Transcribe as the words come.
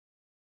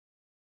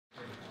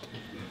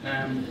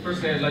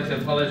Firstly, I'd like to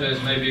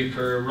apologise maybe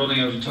for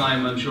running out of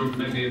time. I'm sure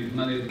maybe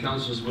many of the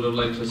councillors would have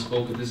liked to have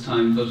spoke at this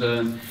time, but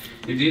in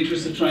the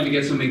interest of trying to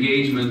get some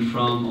engagement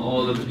from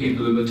all of the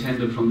people who have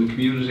attended from the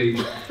community,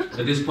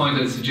 at this point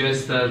I'd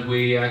suggest that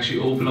we actually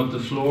open up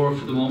the floor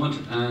for the moment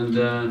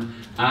and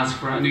ask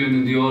for anyone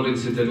in the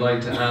audience if they'd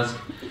like to ask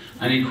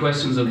any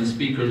questions of the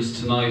speakers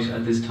tonight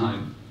at this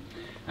time.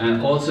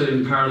 Also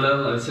in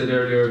parallel, I said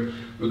earlier,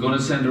 we're going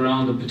to send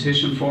around a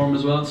petition form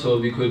as well, so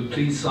if you could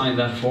please sign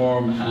that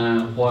form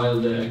while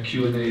the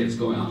Q&A is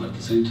going on at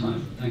the same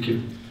time. Thank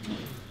you.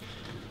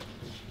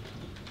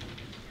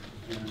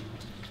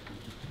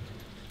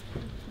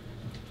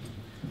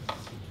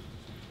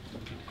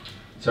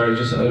 Sorry,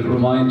 just a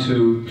remind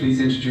to please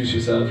introduce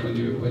yourself when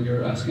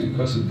you're asking a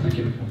question. Thank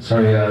you.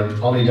 Sorry,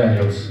 Ollie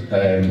Daniels.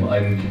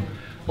 I'm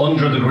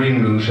under the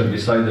green route and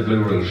beside the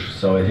blue route,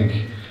 so I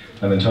think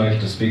I'm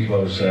entitled to speak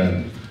about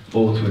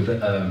both with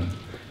a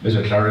bit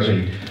of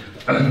clarity.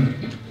 I'm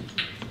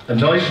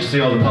delighted to see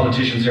all the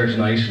politicians here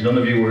tonight. None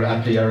of you were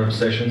at the Arab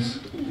sessions,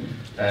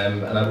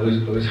 and I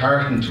was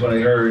heartened when I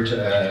heard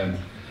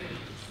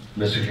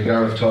Mr.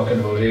 Kilgareth talking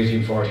about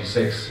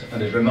 1846,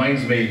 and it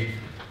reminds me,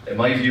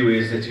 my view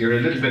is that you're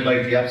a little bit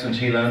like the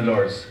absentee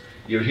landlords.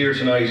 You're here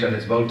tonight and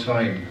it's about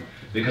time,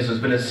 because there's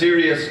been a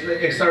serious,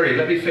 sorry,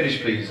 let me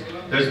finish please.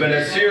 There's been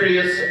a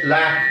serious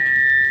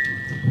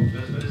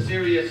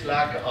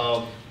lack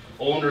of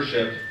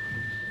ownership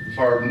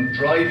for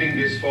driving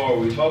this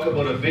forward. We talk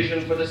about a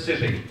vision for the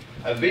city.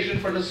 A vision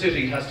for the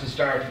city has to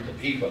start with the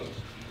people.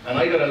 And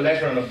I got a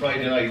letter on a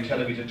Friday night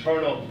telling me to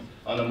turn up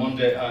on a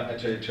Monday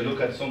to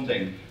look at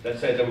something that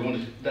said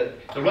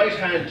that the right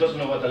hand doesn't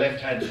know what the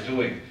left hand is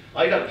doing.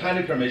 I got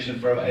planning permission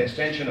for an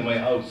extension of my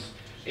house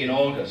in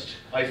August.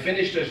 I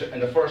finished it in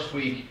the first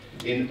week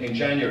in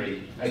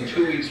January, and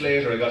 2 weeks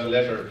later I got a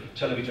letter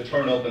telling me to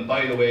turn up, and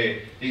by the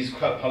way, these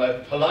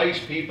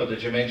polite people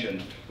that you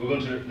mentioned were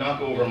going to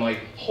knock over my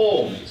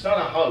home. It's not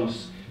a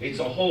house, it's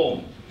a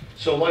home.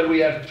 So while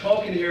we are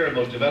talking here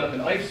about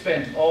development, I've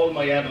spent all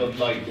my adult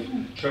life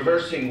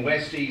traversing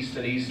west-east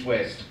and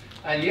east-west.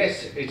 And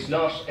yes, it's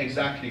not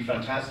exactly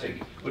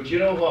fantastic, but you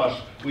know what?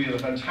 We have a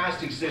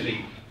fantastic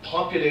city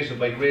populated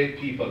by great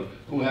people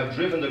who have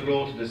driven the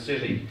growth of the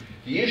city.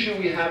 The issue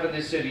we have in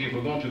this city, if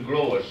we're going to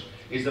grow it,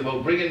 is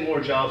about bringing more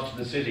jobs to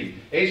the city.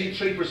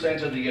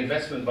 83% of the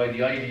investment by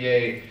the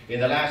IDA in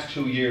the last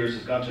 2 years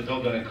has gone to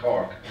Dublin and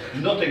Cork.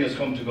 Nothing has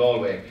come to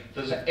Galway.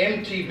 There's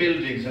empty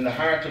buildings in the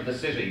heart of the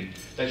city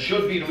that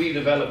should be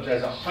redeveloped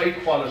as a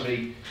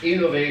high-quality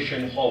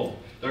innovation hub.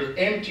 There's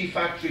empty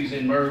factories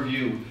in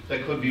Merview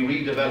that could be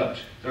redeveloped.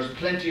 There's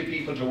plenty of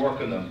people to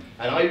work on them.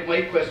 And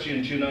my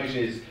question tonight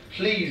is,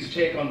 please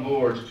take on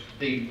board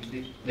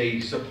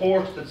the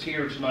support that's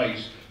here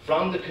tonight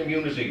from the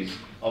communities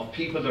of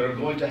people that are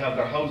going to have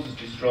their houses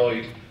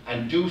destroyed,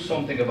 and do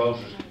something about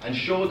it and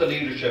show the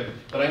leadership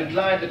that I'm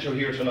glad that you're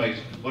here tonight,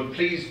 but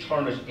please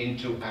turn it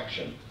into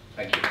action.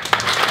 Thank you.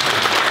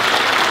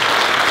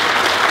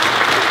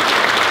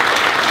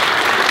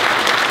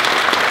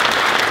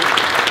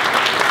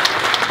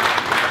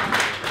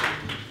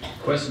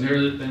 Question here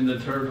in the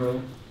third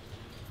row.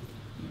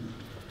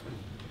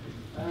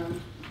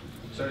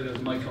 Sorry, there's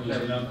a mic coming to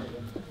you now.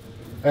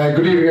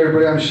 Good evening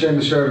everybody, I'm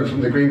Seamus Sheridan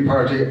from the Green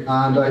Party, and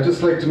I'd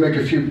just like to make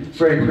a few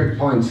very quick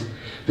points.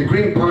 The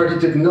Green Party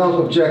did not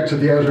object to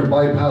the outer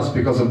bypass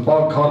because of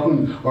Bob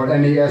Cotton or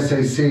any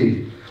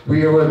SAC.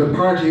 We were the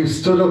party who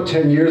stood up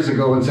 10 years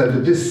ago and said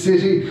that this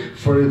city,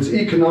 for its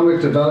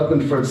economic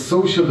development, for its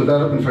social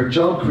development, for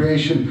job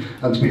creation,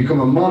 and to become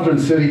a modern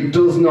city,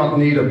 does not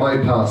need a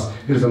bypass.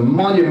 It is a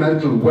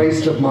monumental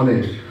waste of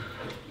money.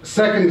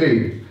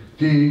 Secondly,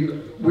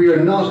 we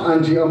are not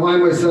anti. I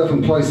myself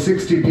employ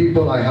 60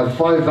 people. I have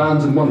 5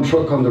 vans and 1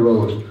 truck on the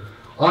road.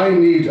 I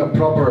need a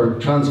proper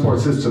transport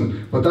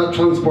system, but that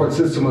transport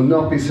system will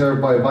not be served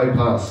by a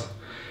bypass.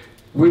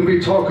 When we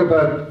talk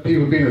about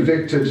people being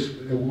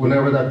evicted,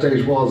 whenever that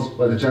date was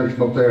by the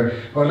gentleman up there,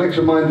 I'd like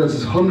to remind us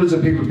there's hundreds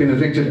of people being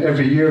evicted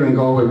every year in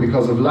Galway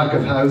because of lack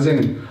of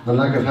housing, and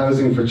lack of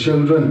housing for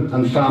children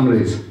and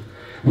families.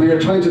 We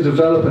are trying to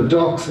develop a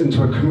docks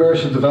into a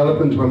commercial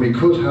development when we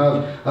could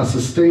have a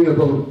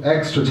sustainable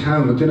extra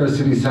town within our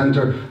city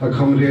centre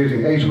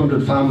accommodating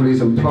 800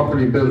 families and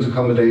properly built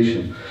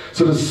accommodation.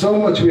 So there's so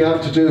much we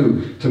have to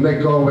do to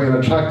make Galway an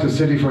attractive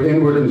city for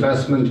inward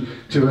investment,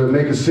 to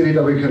make a city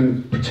that we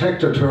can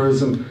protect our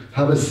tourism,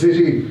 have a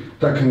city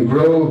that can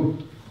grow,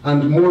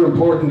 and more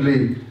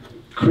importantly,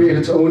 create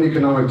its own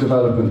economic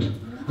development.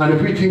 And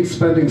if we think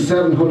spending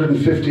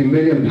 £750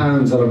 million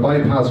on a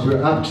bypass,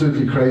 we're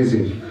absolutely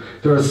crazy.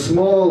 There are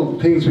small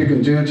things we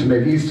can do to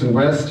make east and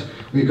west.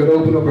 We could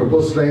open up our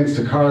bus lanes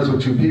to cars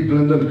with 2 people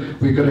in them.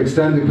 We could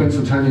extend the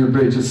Quincentennial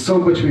Bridge. There's so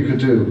much we could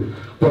do.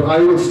 But I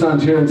will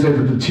stand here and say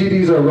that the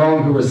TDs are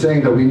wrong who are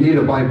saying that we need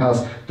a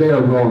bypass. They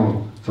are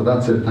wrong. So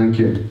that's it. Thank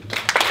you.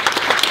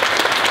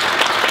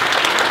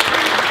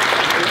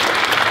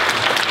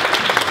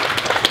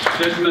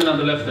 Gentleman on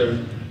the left there.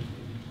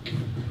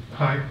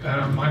 Hi,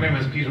 my name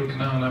is Peter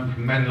Canal. I'm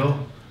from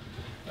Menlo.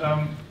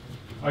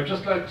 I'd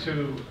just like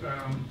to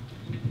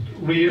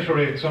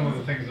reiterate some of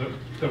the things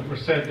that were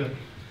said. That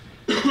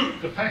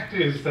the fact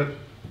is that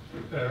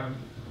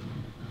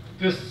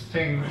this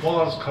thing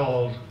was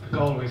called the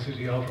Galway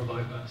City Outer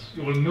Bypass.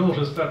 You will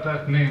notice that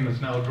that name is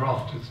now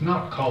dropped. It's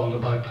not called a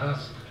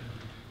bypass.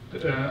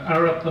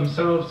 Arup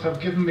themselves have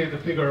given me the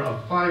figure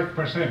of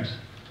 5%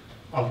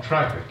 of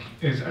traffic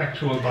is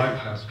actual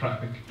bypass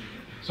traffic.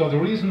 So the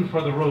reason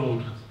for the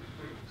road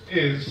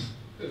is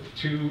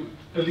to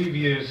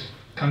alleviate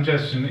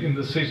congestion in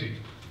the city.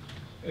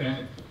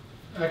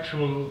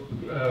 Actual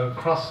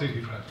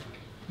cross-city traffic,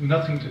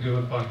 nothing to do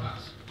with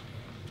bypass.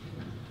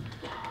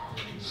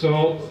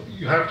 So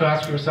you have to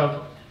ask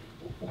yourself,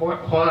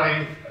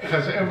 why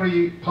has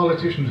every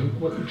politician,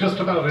 just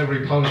about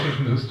every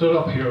politician who stood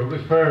up here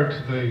referred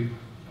to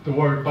the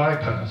word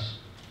bypass?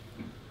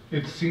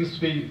 It seems to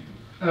be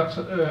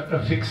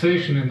a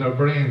fixation in their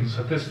brains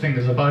that this thing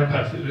is a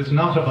bypass. It is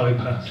not a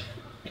bypass.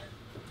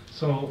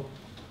 So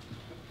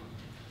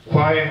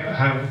why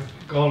have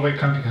Galway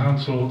County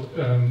Council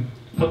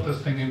put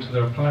this thing into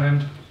their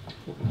plan?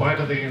 Why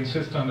do they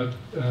insist on it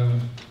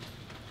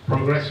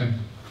progressing?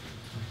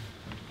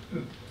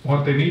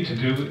 What they need to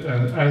do,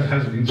 as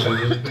has been said,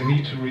 is they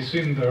need to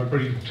rescind their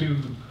brief to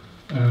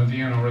the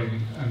NRA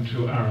and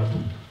to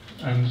Arup,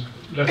 and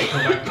let's go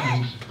back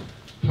and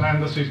plan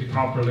the city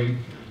properly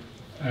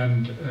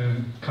and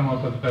come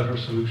up with a better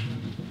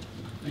solution.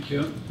 Thank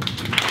you.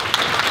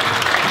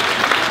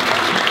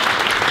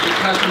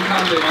 Catherine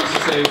Conley wants to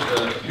say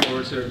a few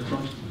words here in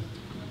front.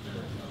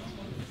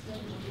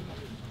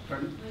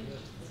 Pardon?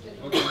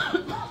 Okay.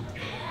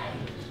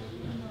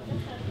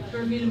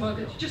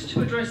 Just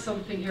to address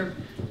something here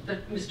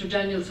that Mr.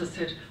 Daniels has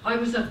said, I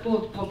was at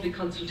both public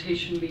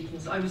consultation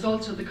meetings. I was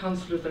also the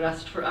councillor that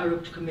asked for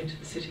Arup to come into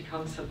the City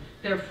Council.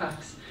 They're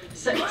facts.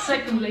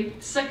 Secondly,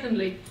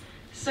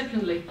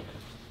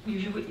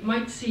 you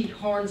might see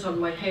horns on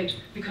my head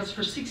because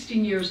for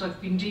 16 years I've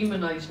been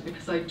demonised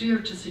because I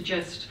dared to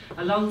suggest,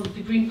 along with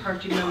the Green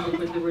Party member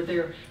when they were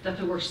there, that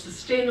there were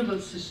sustainable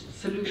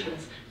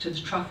solutions to the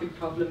traffic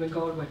problem in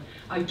Galway.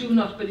 I do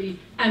not believe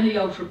any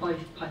outer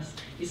bypass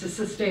is a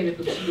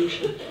sustainable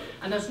solution.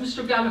 And as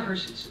Mr. Gallagher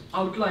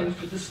outlined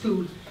for the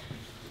school,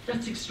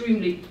 that's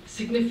extremely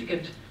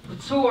significant.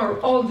 But so are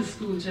all the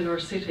schools in our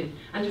city.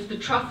 And if the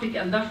traffic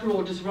and that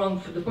road is wrong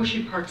for the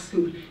Bushy Park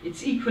School,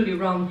 it's equally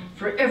wrong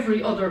for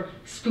every other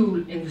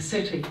school in the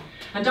city.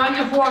 And I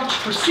have watched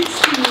for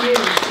 16 years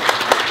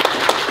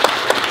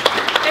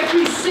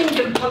every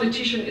single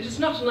politician. It is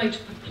not a night to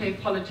play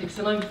politics,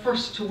 and I'm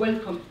first to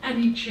welcome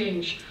any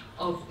change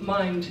of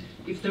mind,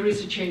 if there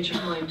is a change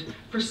of mind.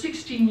 For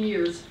 16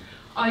 years,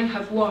 I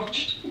have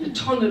watched the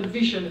tunnel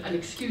vision, and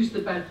excuse the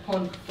bad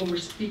pun when we're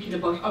speaking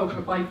about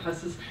outer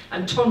bypasses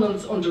and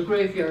tunnels under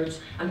graveyards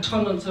and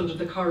tunnels under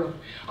the Corrib.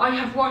 I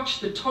have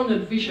watched the tunnel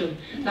vision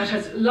that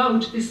has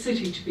allowed this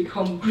city to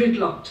become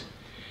gridlocked.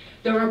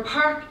 There are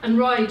park and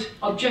ride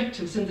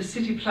objectives in the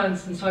city plan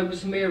since I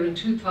was mayor in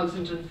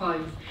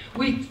 2005.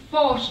 We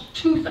fought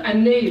tooth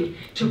and nail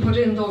to put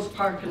in those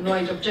park and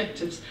ride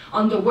objectives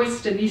on the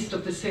west and east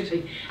of the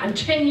city. And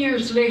 10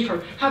 years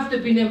later, have they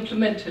been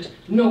implemented?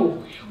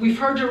 No. We've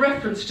heard a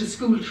reference to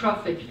school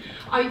traffic.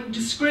 I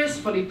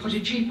disgracefully put a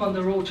jeep on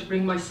the road to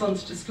bring my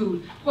sons to school.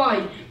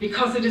 Why?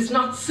 Because it is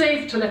not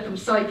safe to let them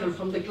cycle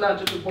from the Glad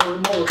to the Borough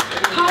Moor.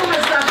 How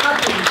has that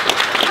happened?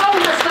 How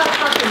has that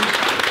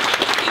happened?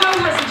 How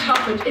has it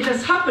happened? It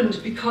has happened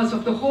because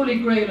of the holy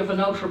grail of an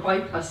outer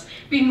bypass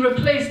being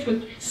replaced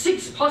with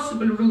 6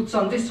 possible routes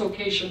on this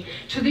occasion,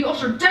 to the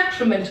utter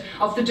detriment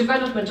of the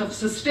development of a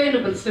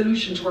sustainable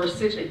solution to our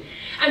city.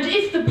 And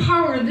if the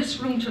power in this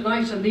room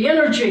tonight and the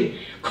energy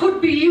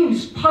could be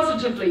used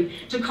positively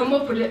to come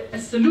up with a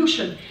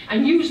solution,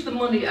 and use the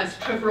money, as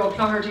Trevor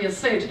O'Flaherty has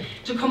said,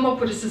 to come up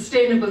with a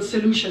sustainable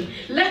solution,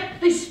 let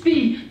this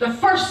be the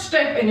first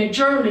step in a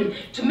journey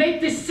to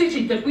make this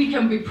city that we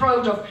can be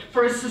proud of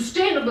for a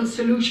sustainable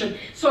solution,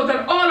 so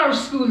that all our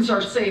schools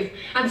are safe,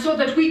 and so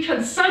that we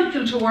can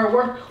cycle to our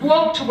work,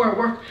 walk to our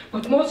work,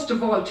 but most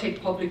of all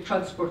take public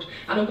transport.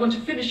 And I'm going to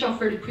finish off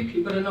very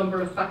quickly with a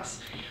number of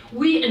facts.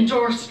 We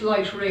endorsed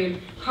light rail.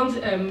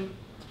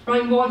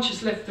 Brian Walsh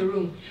has left the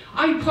room.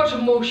 I put a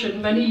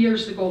motion many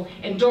years ago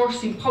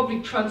endorsing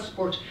public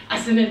transport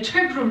as an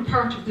integral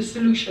part of the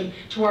solution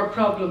to our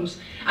problems,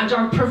 and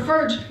our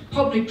preferred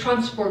public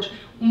transport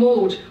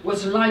mode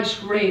was light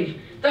rail.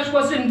 That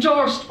was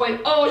endorsed by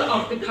all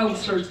of the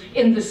councillors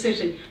in the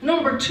city.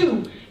 Number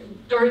 2,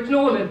 Derek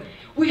Nolan,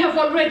 we have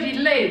already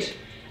led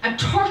a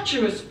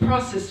tortuous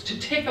process to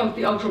take out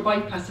the outer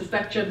bypass, as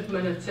that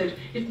gentleman had said.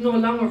 It no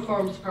longer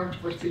forms part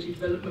of our city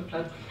development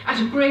plan.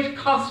 At a great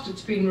cost,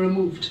 it's been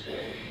removed.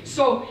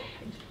 So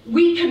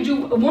we can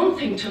do one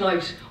thing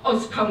tonight,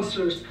 us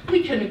councillors.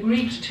 We can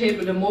agree to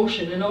table a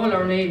motion in all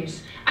our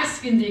names,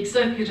 asking the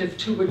executive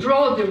to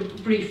withdraw the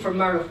brief from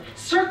Arup.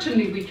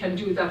 Certainly we can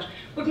do that.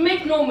 But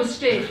make no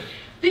mistake,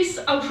 This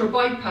outer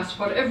bypass,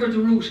 whatever the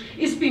route,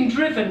 is being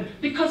driven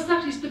because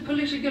that is the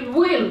political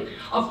will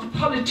of the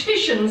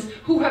politicians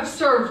who have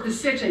served the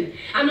city.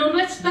 And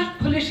unless that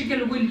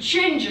political will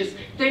changes,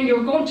 then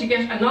you're going to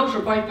get an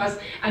outer bypass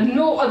and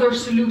no other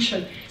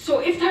solution. So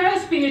if there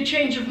has been a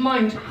change of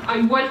mind,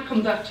 I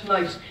welcome that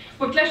tonight.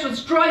 But let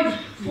us drive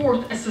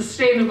forth a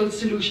sustainable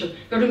solution.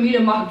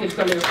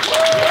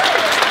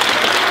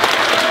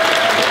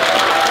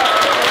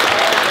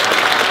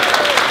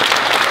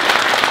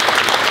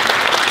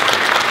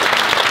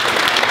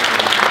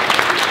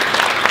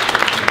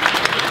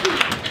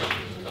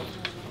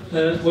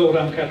 Well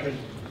done, Catherine.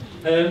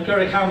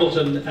 Derek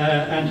Hamilton,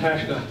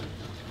 Antashka.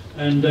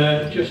 And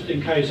just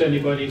in case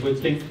anybody would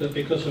think that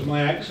because of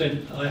my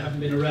accent I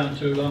haven't been around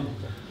too long,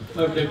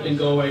 I've lived in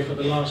Galway for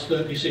the last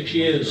 36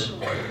 years.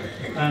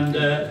 And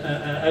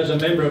as a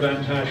member of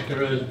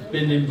Antashka, I've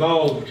been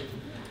involved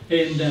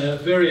in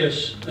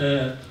various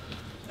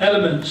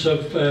elements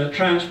of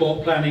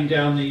transport planning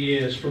down the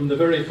years, from the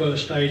very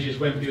first stages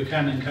when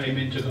Buchanan came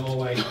into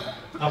Galway,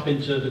 up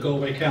into the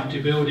Galway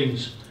County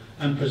buildings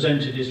and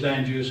presented his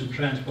land use and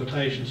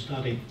transportation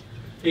study.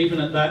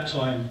 Even at that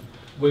time,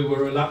 we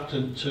were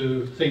reluctant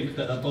to think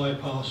that a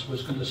bypass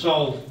was going to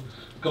solve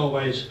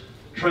Galway's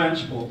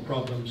transport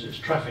problems, its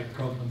traffic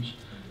problems.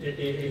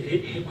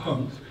 It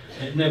won't,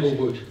 it never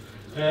would.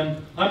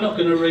 I'm not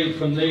going to read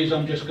from these,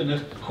 I'm just going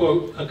to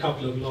quote a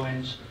couple of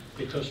lines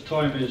because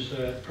time is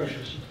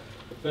precious.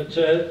 But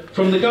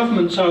from the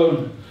government's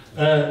own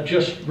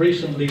just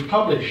recently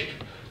published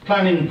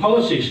planning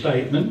policy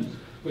statement,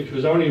 which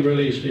was only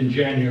released in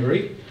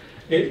January,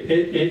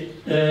 it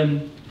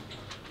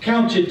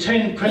counted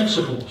 10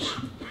 principles,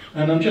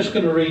 and I'm just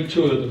going to read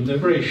 2 of them, they're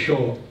very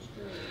short.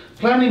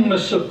 Planning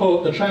must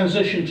support the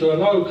transition to a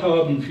low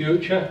carbon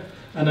future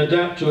and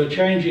adapt to a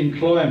changing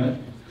climate,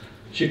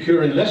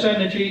 securing less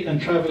energy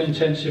and travel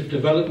intensive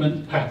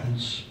development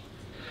patterns,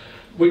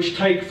 which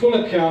take full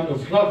account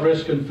of flood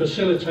risk and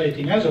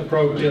facilitating as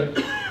appropriate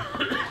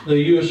the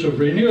use of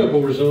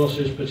renewable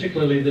resources,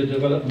 particularly the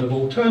development of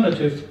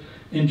alternative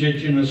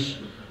indigenous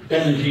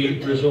energy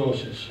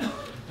resources.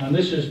 And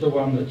this is the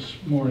one that's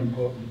more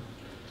important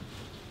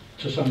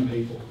to some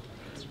people.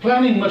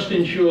 Planning must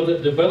ensure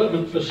that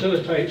development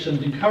facilitates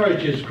and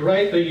encourages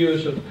greater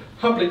use of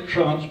public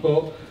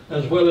transport,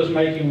 as well as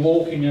making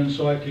walking and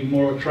cycling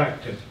more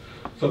attractive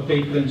for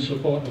people in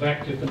support of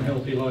active and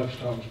healthy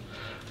lifestyles,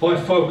 by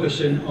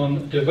focusing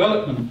on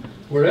development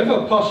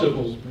wherever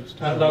possible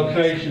at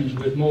locations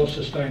with more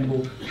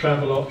sustainable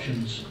travel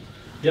options.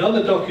 The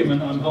other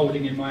document I'm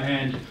holding in my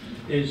hand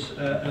is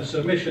a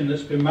submission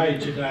that's been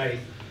made today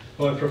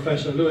by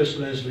Professor Lewis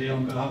Leslie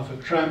on behalf of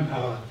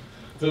Trampower,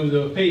 who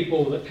the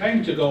people that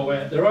came to Galway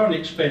at their own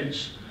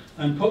expense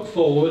and put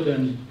forward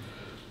and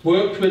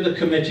worked with a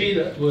committee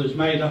that was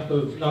made up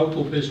of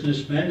local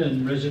businessmen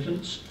and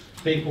residents,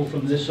 people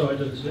from this side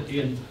of the city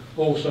and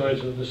all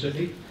sides of the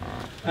city,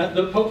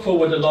 that put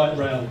forward a light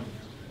rail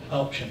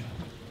option.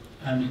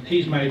 And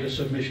he's made a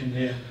submission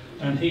here,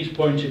 and he's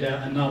pointed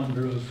out a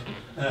number of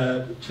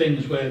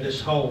things where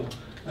this whole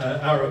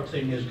Arab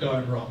thing is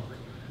going wrong.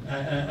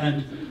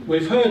 And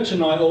we've heard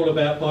tonight all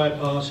about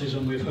bypasses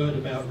and we've heard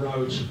about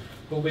roads,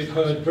 but we've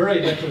heard very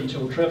little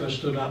until Trevor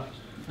stood up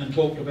and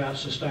talked about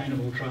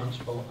sustainable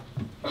transport.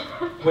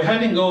 We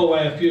had in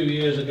Galway a few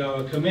years ago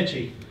a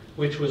committee,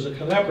 which was a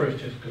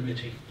collaborative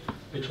committee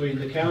between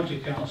the county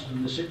council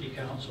and the city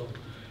council,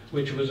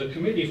 which was a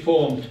committee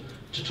formed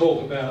to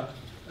talk about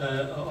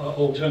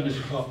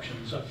alternative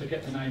options. I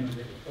forget the name of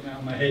it from out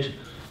of my head,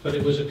 but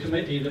it was a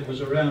committee that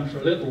was around for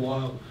a little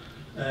while.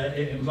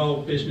 It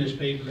involved business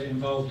people, it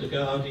involved the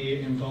Gardaí,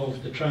 it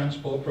involved the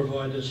transport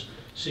providers,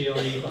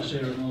 CIE, Bus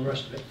Éireann and all the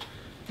rest of it.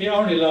 It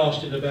only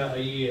lasted about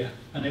a year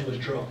and it was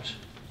dropped.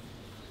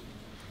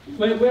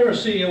 Where are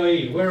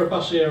CIE, where are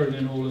Bus Éireann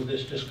in all of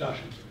this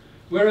discussion?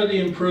 Where are the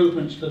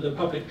improvements to the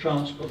public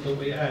transport that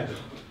we have?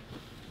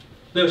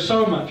 There's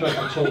so much I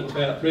could talk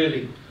about,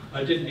 really.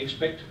 I didn't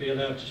expect to be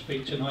allowed to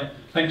speak tonight.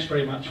 Thanks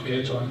very much for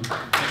your time.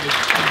 Thank you.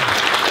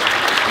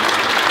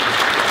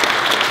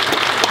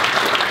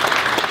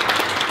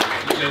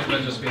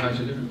 Gentlemen just behind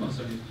you.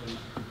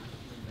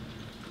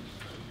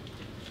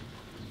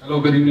 Hello,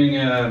 good evening,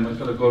 my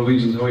fellow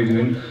Galwegians, how are you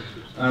doing?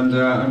 And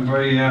I'm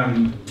very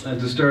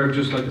disturbed,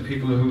 just like the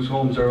people whose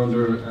homes are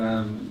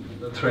under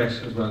threat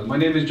as well. My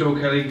name is Joe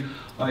Kelly.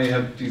 I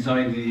have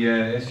designed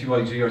the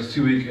SUIG or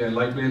SUIG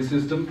light rail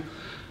system,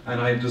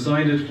 and I have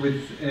designed it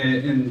with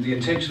in the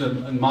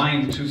intention in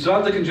mind to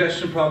solve the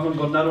congestion problem,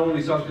 but not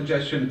only solve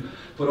congestion,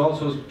 but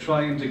also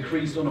try and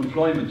decrease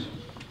unemployment.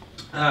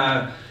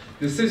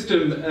 The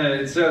system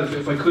itself,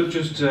 if I could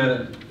just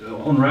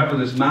unravel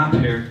this map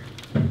here.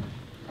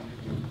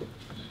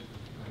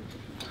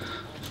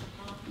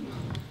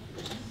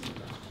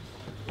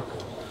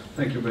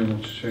 Thank you very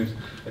much. Cheers.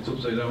 It's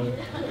upside down.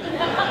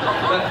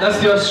 That's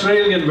the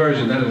Australian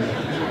version, that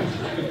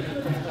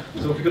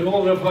is. So if you could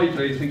hold it up high,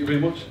 please. Thank you very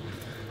much.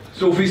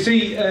 So if we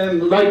see,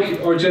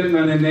 like our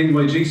gentleman in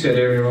NYG said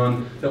earlier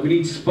on, that we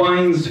need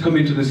spines to come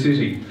into the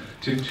city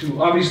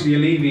to obviously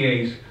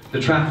alleviate the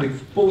traffic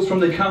both from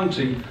the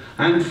county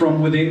and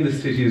from within the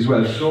city as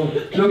well. So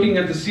looking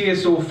at the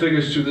CSO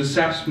figures through the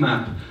SAPS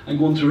map and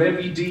going through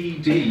every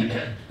DED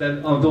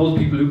of those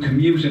people who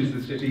commute into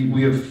the city,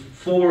 we have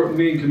 4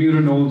 main commuter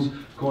nodes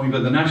going by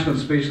the National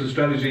Spatial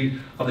Strategy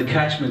of the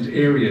catchment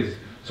areas.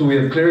 So we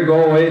have Clare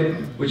Galway,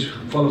 which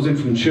follows in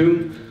from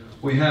Tuam,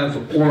 we have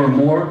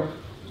Oramore,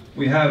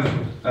 we have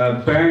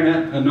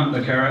Barna and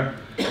Knocknacarra,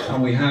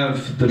 and we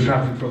have the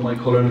traffic from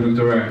Moycullen and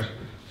Oughterard.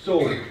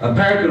 So a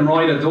park and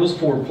ride at those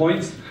 4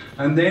 points,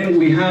 and then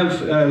we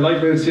have a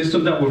light rail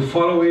system that we're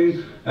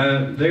following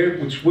there,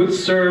 which will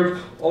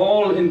serve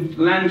all in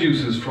land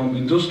uses from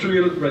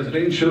industrial,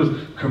 residential,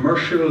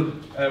 commercial,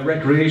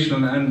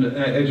 recreational and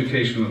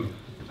educational.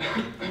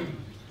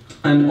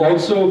 And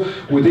also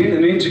within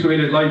an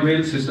integrated light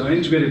rail system, an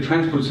integrated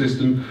transport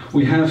system,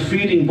 we have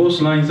feeding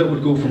bus lines that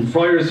would go from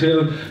Friars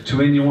Hill to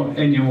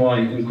NUI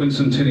in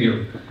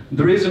Quincentennial.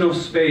 There is enough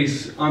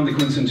space on the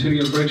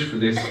Quincentennial Bridge for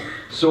this.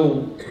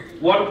 So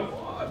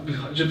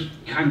just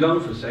calm down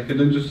for a second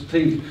and just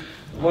think,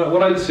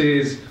 what I'd say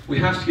is we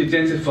have to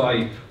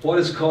identify what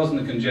is causing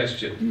the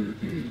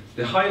congestion.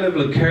 The high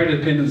level of care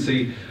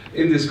dependency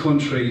in this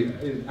country,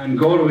 and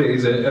Galway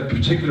is a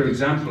particular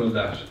example of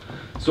that.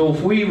 So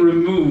if we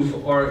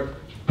remove or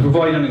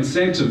provide an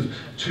incentive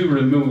to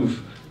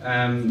remove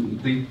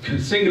the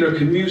singular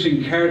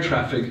commuting car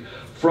traffic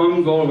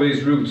from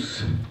Galway's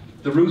routes,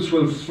 the routes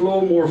will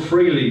flow more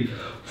freely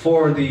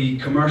for the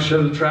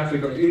commercial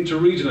traffic or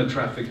interregional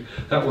traffic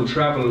that will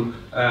travel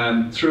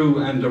through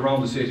and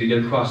around the city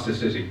and across the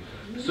city.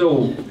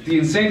 So the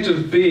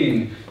incentive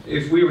being,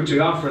 if we were to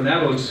offer an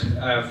adult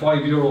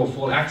 €5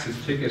 full access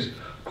ticket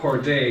per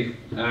day,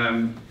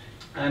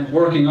 and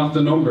working off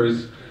the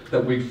numbers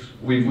that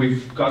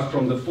we've got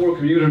from the 4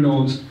 commuter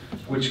nodes,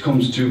 which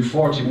comes to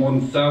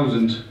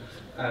 41,000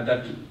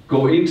 that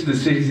go into the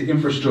city's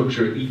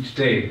infrastructure each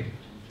day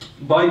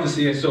by the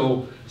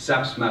CSO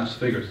SAPS maps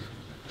figures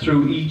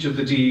through each of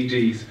the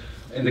DEDs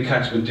in the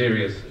catchment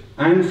areas.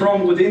 And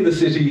from within the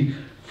city,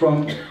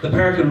 from the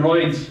park and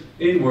rides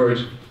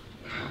inward,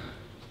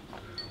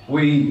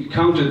 we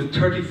counted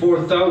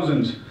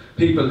 34,000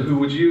 people who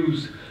would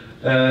use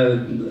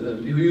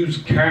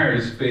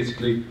cars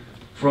basically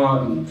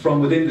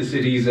from within the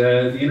cities,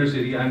 the inner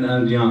city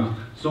and beyond.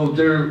 So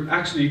they're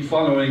actually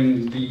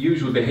following the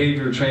usual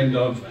behaviour trend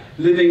of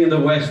living in the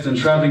west and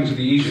travelling to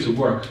the east to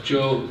work.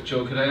 Joe,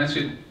 could I ask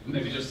you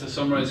maybe just to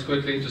summarise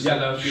quickly, just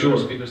allow sure. your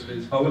speakers,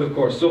 please. I will, of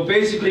course. So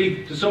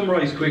basically, to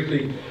summarise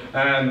quickly,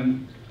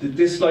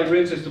 this light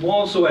rail system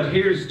also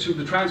adheres to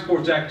the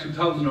Transport Act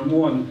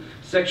 2001,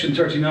 Section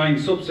 39,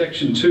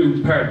 Subsection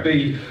 2, Part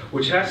B,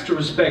 which has to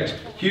respect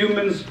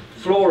humans,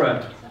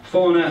 flora,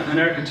 fauna and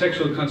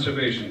architectural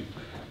conservation.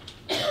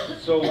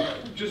 So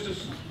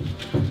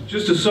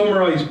just to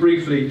summarise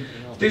briefly,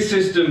 this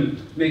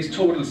system makes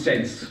total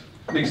sense.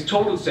 Makes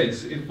total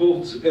sense. It's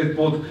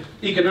both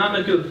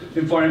economical,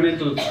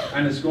 environmental,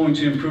 and it's going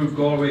to improve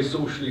Galway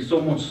socially,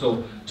 so much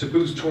so to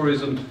boost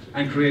tourism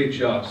and create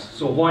jobs.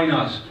 So why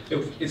not?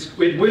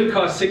 It will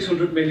cost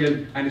 600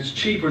 million, and it's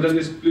cheaper than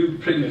this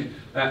blueprint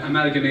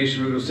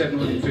amalgamation route of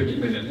 750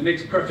 million. It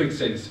makes perfect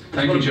sense.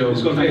 Thank you, Joe.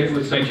 It's going to pay for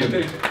itself. Thank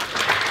you.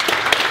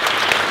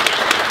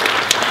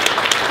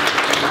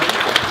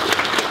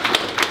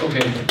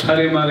 Okay,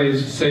 Paddy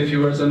O'Malley's say a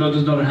few words. I know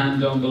there's another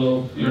hand down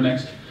below. You're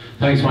next.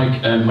 Thanks,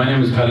 Mike. My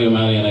name is Paddy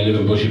O'Malley and I live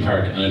in Bushy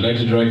Park, and I'd like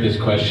to direct this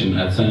question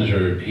at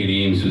Senator Healy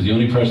Eames, who's the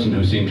only person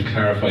who seemed to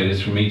clarify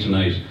this for me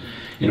tonight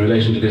in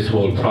relation to this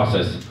whole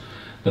process,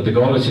 that the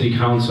Galway City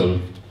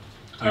Council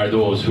are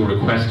those who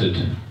requested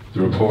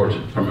the report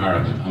from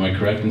ARP. Am I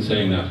correct in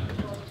saying that?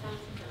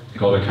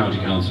 Galway County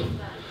Council.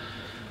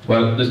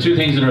 Well, there's two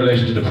things in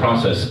relation to the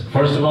process.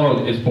 First of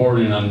all, it's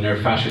bordering on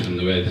near-fascism,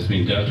 the way it's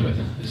been dealt with.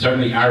 It's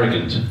certainly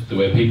arrogant, the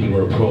way people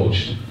were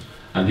approached,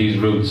 and these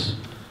routes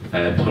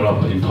put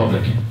up in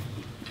public,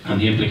 and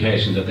the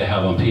implications that they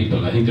have on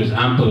people. I think there's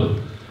ample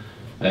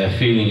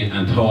feeling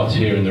and thoughts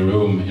here in the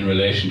room in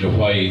relation to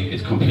why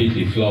it's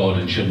completely flawed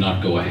and should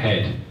not go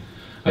ahead.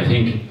 I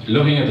think,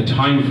 looking at the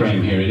time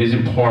frame here, it is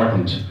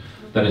important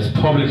that it's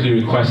publicly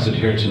requested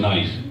here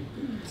tonight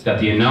that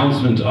the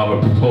announcement of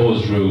a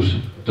proposed route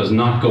does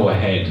not go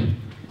ahead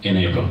in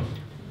April.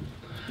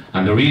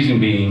 And the reason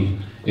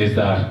being is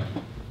that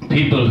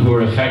people who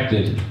are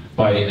affected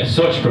by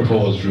such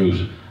proposed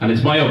route, and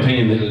it's my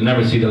opinion that it'll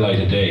never see the light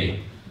of day,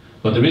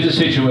 but there is a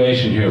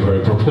situation here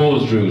where a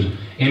proposed route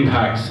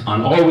impacts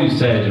on all we've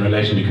said in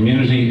relation to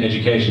community,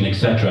 education,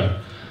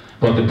 etc.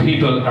 But the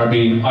people are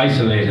being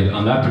isolated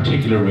on that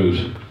particular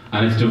route,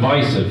 and it's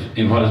divisive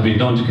in what has been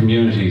done to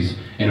communities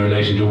in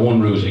relation to one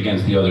route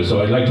against the other.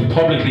 So I'd like to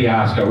publicly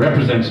ask our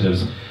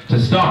representatives to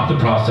stop the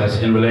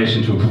process in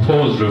relation to a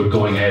proposed route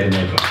going ahead in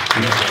April.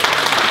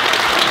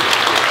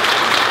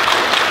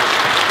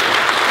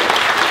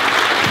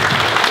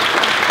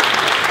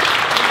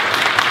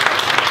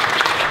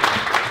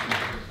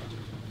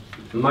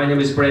 My name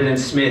is Brendan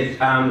Smith.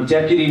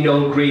 Deputy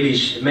Noel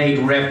Grealish made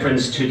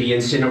reference to the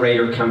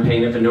incinerator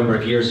campaign of a number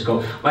of years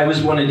ago. I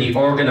was one of the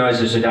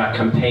organisers of that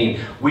campaign.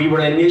 We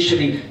were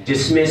initially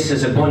dismissed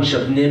as a bunch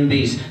of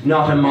NIMBYs,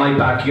 not in my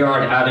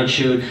backyard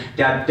attitude,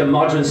 that the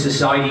modern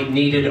society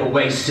needed a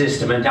waste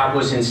system, and that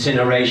was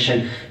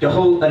incineration. A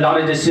lot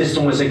of the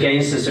system was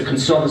against us, the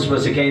consultants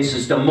was against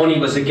us, the money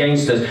was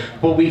against us,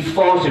 but we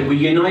fought it. We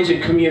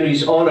united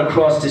communities all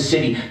across the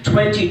city.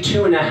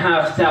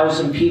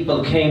 22,500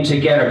 people came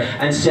together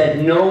and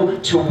said no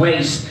to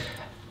waste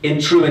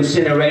through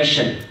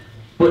incineration,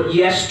 but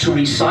yes to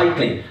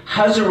recycling.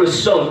 As a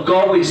result,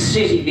 Galway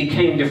City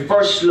became the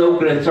first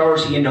local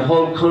authority in the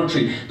whole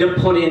country that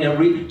put in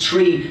a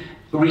tree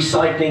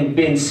recycling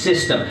bin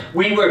system.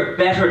 We were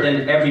better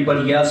than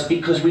everybody else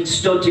because we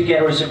stood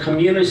together as a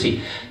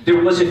community.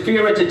 There was a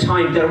fear at the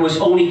time that it was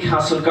only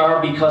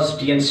Castlegar because of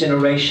the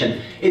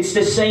incineration. It's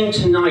the same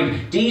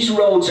tonight. These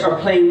roads are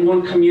playing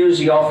one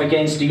community off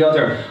against the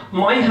other.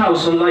 My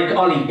house, unlike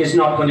Ollie, is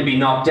not going to be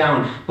knocked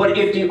down, but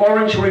if the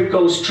orange route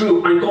goes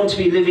through, I'm going to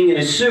be living in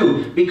a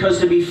zoo because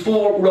there'll be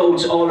 4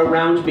 roads all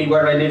around me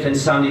where I live in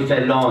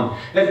Sandyfell Lawn.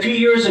 A few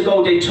years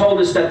ago they told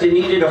us that they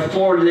needed a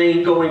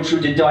 4-lane going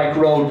through the Dyke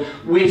Road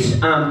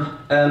with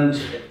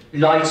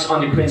lights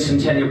on the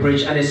Quincentennial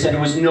Bridge, and they said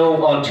there was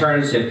no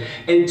alternative.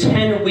 In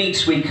 10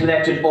 weeks we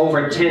collected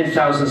over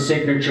 10,000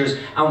 signatures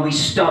and we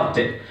stopped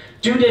it.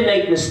 Do they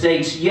make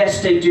mistakes?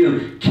 Yes, they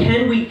do.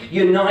 Can we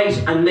unite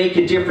and make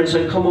a difference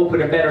and come up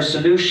with a better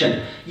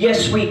solution?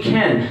 Yes, we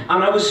can.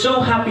 And I was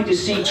so happy to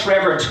see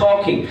Trevor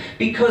talking,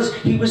 because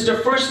he was the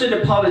first of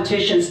the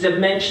politicians that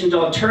mentioned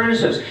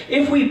alternatives.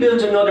 If we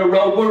build another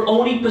road, we're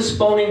only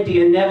postponing the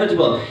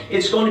inevitable.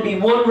 It's going to be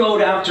one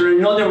road after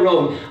another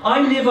road.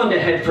 I live on the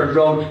Headford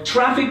Road.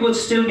 Traffic will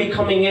still be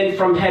coming in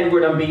from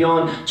Headford and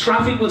beyond.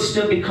 Traffic will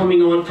still be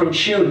coming on from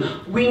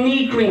Tuam. We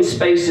need green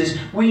spaces.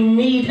 We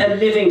need a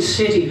living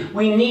city.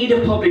 We need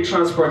a public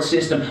transport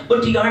system,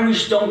 but the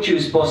Irish don't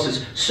use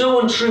buses. So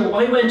untrue.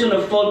 I went on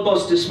a full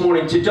bus this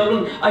morning to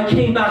Dublin. I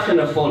came back on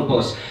a full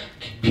bus.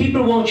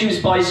 People won't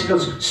use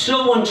bicycles.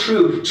 So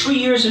untrue. 3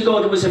 years ago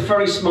there was a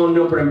very small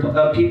number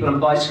of people on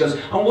bicycles,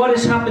 and what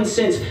has happened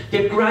since?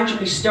 They've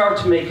gradually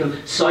started to make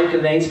cycle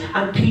lanes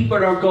and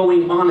people are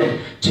going on it.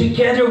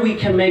 Together we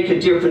can make a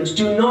difference.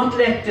 Do not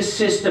let the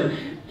system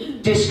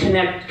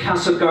disconnect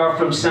Castlegar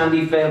from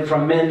Sandyfell,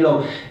 from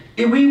Menlo.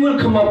 We will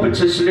come up with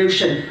a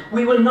solution.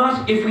 We will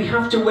not, if we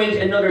have to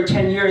wait another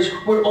 10 years,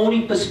 we're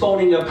only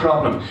postponing a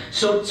problem.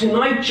 So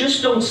tonight,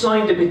 just don't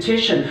sign the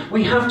petition.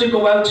 We have to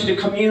go out to the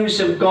communities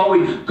of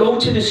Galway, go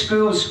to the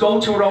schools, go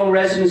to our own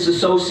residents'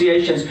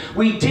 associations.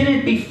 We did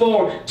it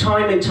before,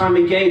 time and time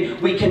again.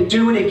 We can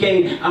do it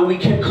again, and we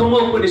can come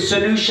up with a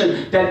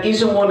solution that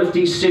isn't one of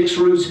these 6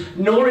 routes,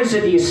 nor is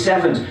it the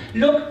 7th.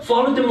 Look,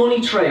 follow the money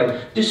trail.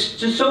 The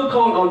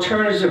so-called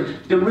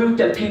alternative, the route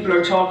that people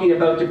are talking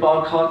about, the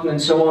Balcotton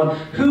and so on.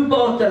 Who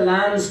bought the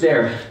lands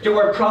there? There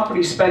were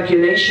property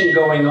speculation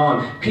going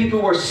on. People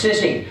were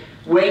sitting,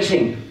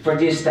 waiting for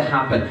this to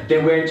happen.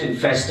 They weren't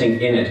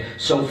investing in it.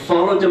 So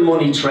follow the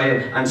money trail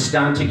and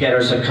stand together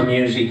as a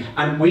community,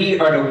 and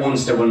we are the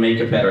ones that will make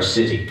a better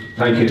city.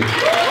 Thank you.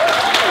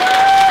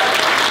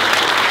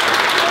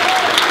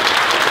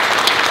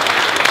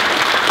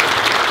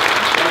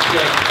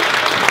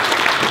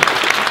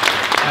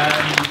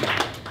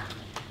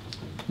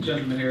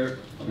 Gentleman here.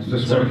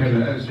 This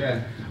working as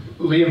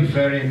Liam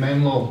Ferry,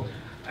 Menlo.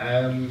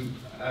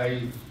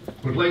 I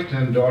would like to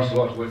endorse a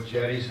lot of what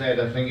Jerry said.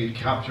 I think he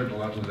captured a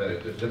lot of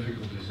the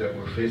difficulties that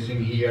we're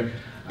facing here,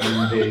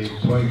 and they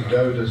pointed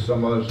out, as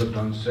some others have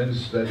done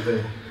since, that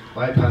the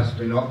bypass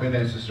may not be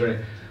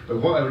necessary. But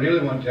what I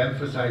really want to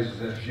emphasise is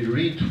that if you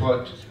read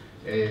what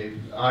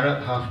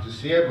ARAP have to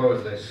say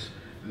about this,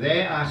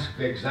 they ask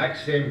the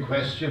exact same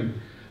question.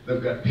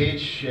 They've got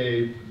page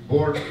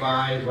board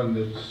 5 on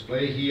the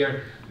display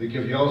here. They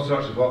give you all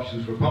sorts of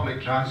options for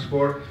public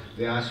transport.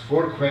 They ask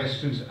 4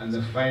 questions, and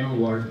the final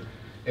word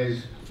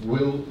is,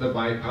 will the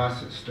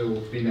bypass still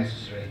be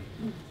necessary?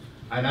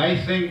 And I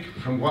think,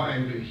 from what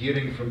I'm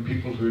hearing from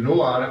people who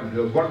know ARAP and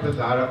who have worked with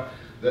ARAP,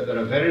 that they're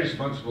a very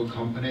responsible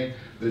company.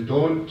 They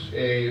don't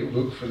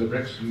look for the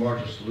bricks and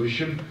mortar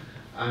solution,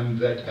 and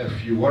that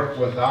if you work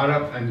with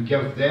ARAP and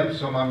give them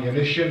some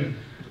ammunition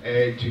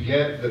to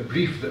get the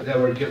brief that they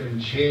were given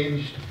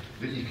changed,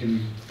 that you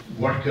can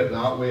work it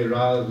that way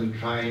rather than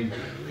trying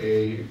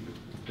to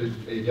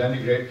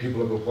denigrate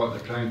people about what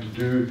they're trying to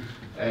do.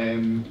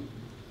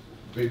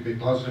 Be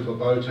positive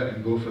about it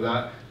and go for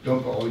that.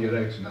 Don't put all your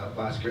eggs in that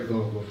basket,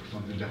 though. Go for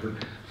something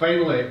different.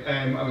 Finally,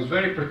 I was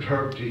very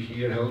perturbed to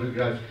hear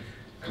Hildegard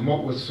come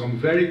up with some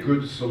very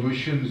good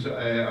solutions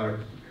or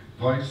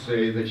points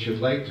that she'd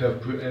like to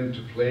have put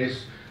into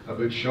place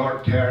about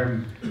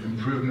short-term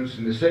improvements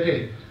in the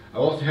city. I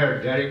also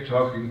heard Derek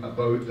talking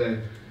about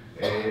the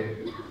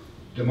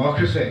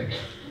democracy.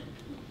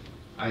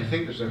 I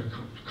think there's a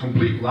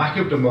complete lack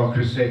of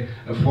democracy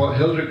if what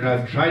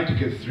Hildegard tried to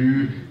get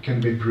through can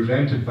be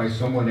prevented by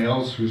someone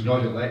else who's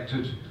not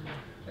elected.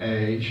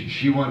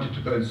 She wanted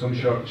to put in some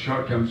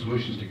short-term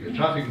solutions to get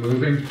traffic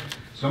moving.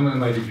 Some of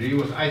them I'd agree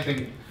with. I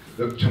think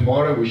that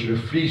tomorrow we should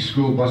have free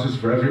school buses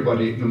for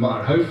everybody, no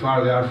matter how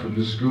far they are from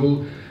the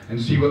school,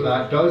 and see what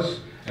that does.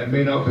 It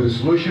may not be the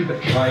solution,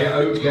 but try it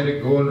out, get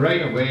it going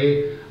right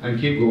away, and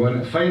keep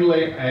going.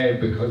 Finally,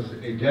 because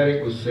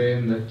Derek was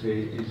saying that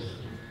he's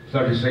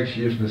 36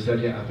 years in the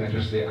city, I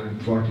better say I'm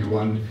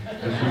 41.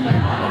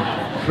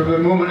 From the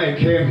moment I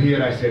came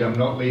here, I said I'm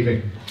not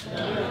leaving.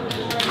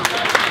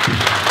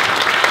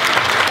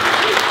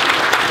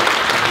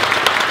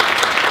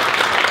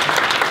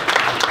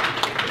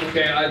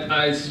 Okay,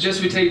 I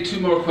suggest we take 2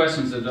 more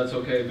questions, if that's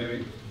okay,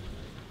 maybe.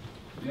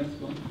 Yes,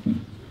 go on.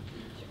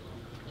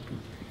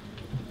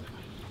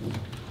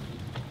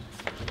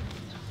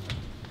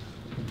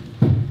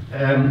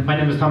 My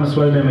name is Thomas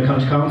Welby, I'm a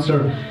county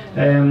councillor.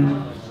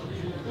 Can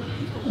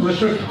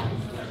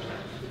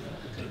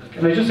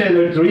I just say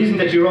that the reason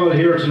that you're all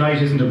here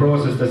tonight isn't a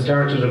process that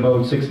started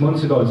about 6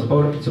 months ago.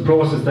 It's a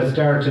process that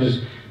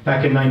started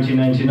back in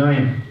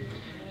 1999.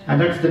 And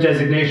that's the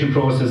designation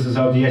processes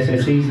of the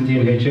SSEs and the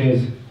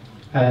NHAs.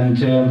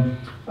 And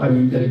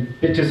I'm a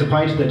bit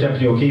disappointed that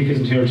Deputy O'Keefe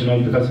isn't here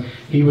tonight, because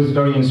he was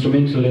very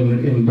instrumental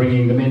in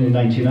bringing them in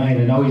 '99,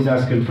 and now he's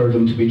asking for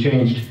them to be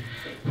changed,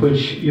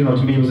 which, you know,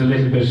 to me was a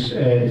little bit,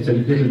 it's a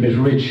little bit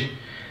rich.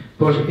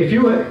 But if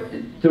you,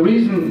 the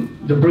reason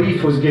the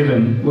brief was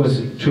given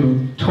was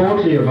to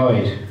totally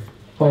avoid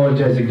all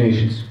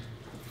designations.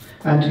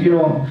 And you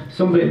know,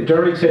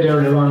 Derek said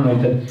earlier on,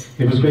 like, that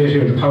it was great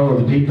here, the power of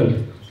the people.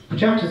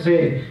 But you have to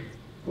say,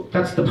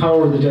 that's the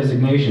power of the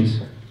designations.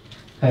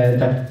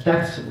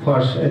 That's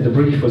what the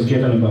brief was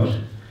given about.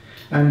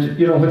 And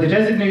you know, when the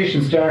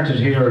designation started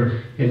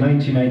here in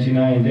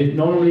 1999, they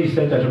normally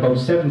said that about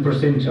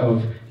 7%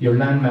 of your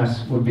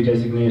landmass would be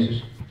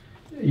designated.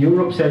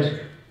 Europe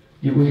said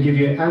it will give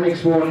you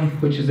Annex 1,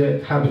 which is a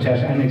habitat,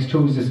 Annex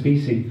 2 is a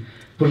species.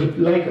 But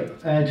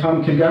like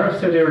Tom Kilgariff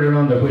said earlier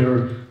on, that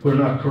we're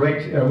not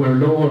correct, we're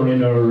lower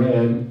in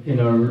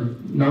our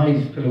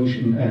noise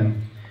pollution.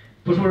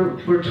 But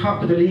we're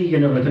top of the league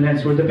in everything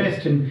else. We're the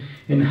best in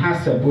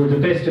HACCP, we're the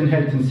best in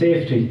health and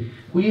safety.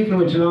 We even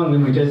went along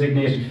and we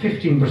designated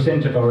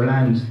 15% of our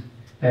land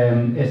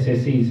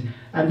SSEs.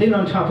 And then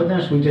on top of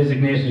that, we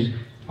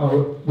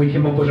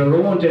came up with our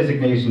own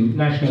designation,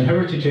 National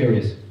Heritage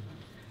Areas.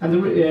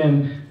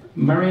 And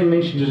Marion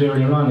mentioned it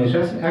earlier on, it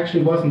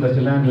actually wasn't that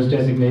the land was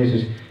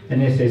designated an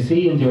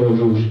SSE in the old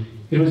route,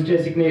 it was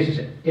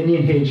designated an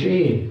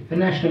NHA, a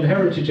National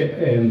Heritage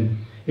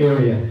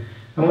Area.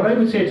 And what I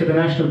would say to the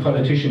national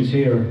politicians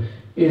here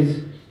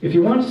is, if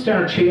you want to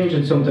start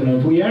changing something, and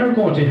if we are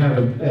going to have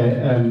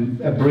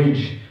a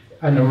bridge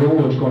and a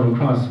road going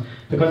across,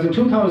 because in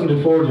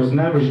 2004 there was an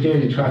average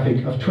daily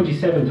traffic of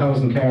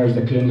 27,000 cars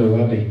at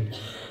Glenlow Abbey.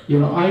 You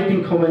know, I've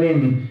been coming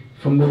in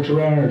from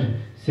Mutterard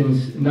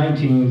since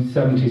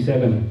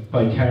 1977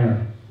 by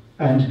car.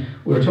 And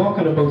we're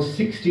talking about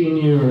 16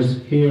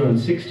 years here and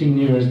 16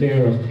 years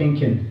there of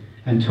thinking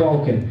and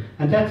talking.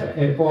 And that's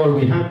all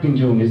we have been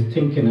doing, is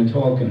thinking and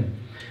talking.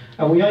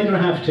 And we either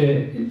have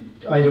to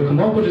come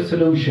up with a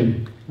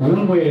solution,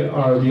 one way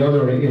or the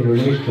other in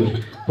relation to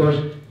it.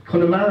 But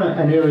Connemara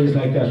and areas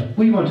like that,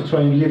 we want to try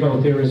and live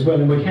out there as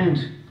well, and we can't.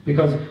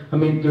 Because, I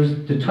mean, there's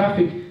the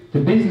traffic, the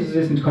business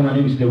isn't coming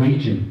into the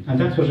region, and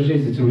that's what it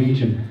is, it's a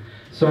region.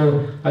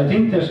 So I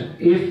think that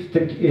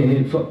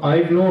if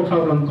I've no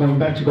problem going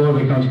back to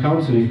Galway County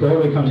Council, if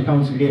Galway County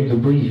Council gave the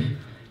brief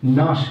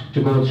not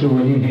to go through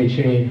an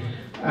NHA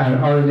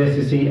or an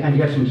SSE and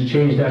get them to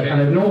change that,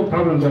 and I've no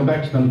problem going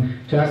back to them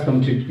to ask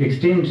them to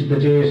extend the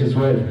date as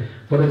well.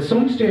 But at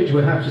some stage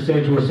we have to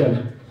say to ourselves,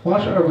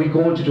 what are we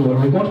going to do? Are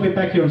we going to be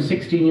back here in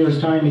 16 years'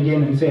 time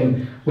again and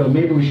saying, well,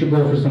 maybe we should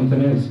go for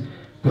something else?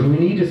 But we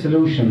need a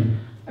solution,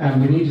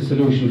 and we need a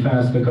solution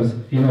fast, because,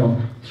 you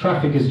know,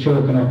 traffic is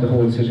choking up the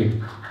whole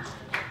city.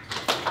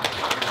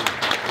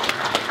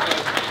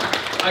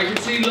 I can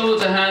see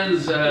loads of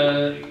hands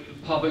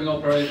popping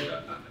up. Right?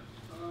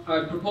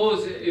 I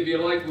propose, if you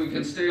like, we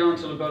can stay on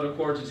till about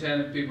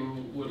 9:45 if people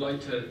would like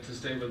to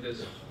stay with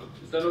this.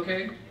 Is that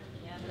okay?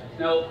 Yeah.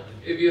 Now,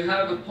 if you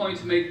have a point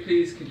to make,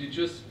 please, could you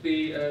just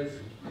be as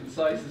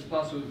concise as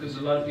possible, because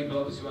a lot of people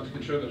obviously want to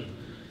contribute.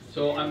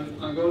 So I'm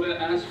going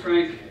to ask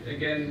Frank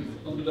again,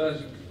 under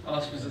that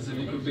auspices, if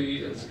you could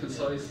be as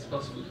concise as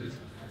possible, please.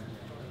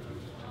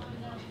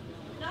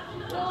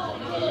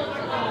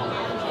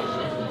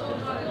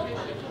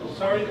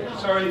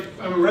 Sorry,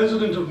 I'm a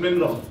resident of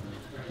Menlo.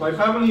 My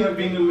family have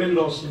been in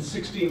Menlo since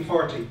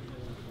 1640,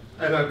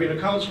 and I've been a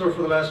councillor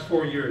for the last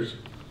 4 years.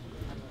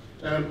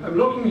 I'm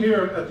looking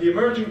here at the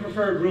emerging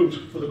preferred route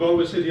for the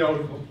Galway City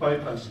Out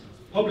Bypass,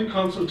 public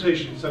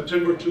consultation,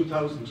 September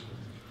 2000.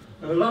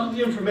 And a lot of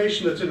the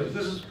information that's in it,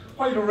 this is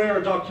quite a rare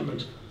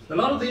document, a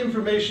lot of the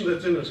information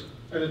that's in it,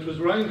 and it was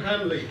Ryan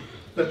Hanley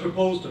that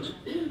proposed it,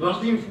 a lot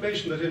of the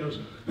information that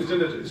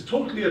is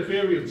totally at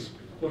variance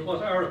with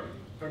what are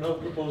now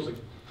proposing.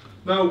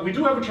 Now, we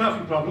do have a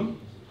traffic problem.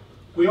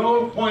 We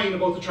all whine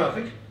about the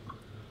traffic.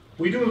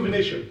 We do have an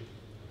issue.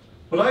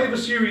 But I have a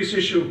serious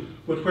issue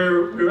with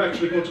where we're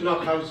actually going to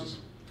knock houses.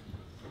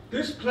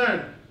 This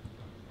plan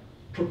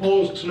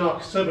proposed to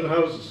knock 7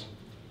 houses.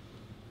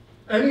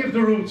 Any of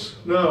the routes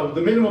now, the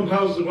minimum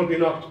houses that are going to be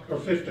knocked are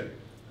 50.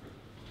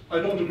 I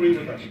don't agree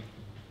with that.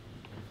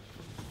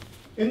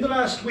 In the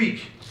last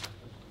week,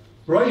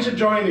 right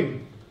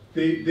adjoining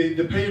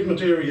the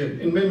pavement area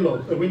in Menlo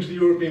that went to the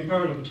European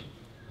Parliament,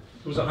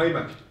 there was a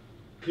HIMAC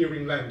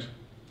clearing land.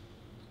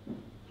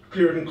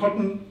 Cleared and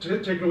cutting,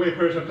 taken away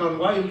where it had gone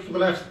wild for the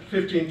last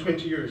 15,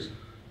 20 years.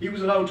 He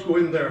was allowed to go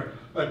in there,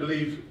 I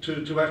believe,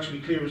 to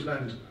actually clear his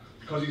land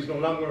because he's no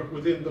longer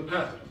within the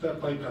path of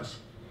that bypass.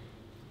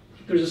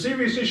 There's a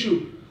serious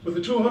issue with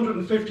the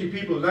 250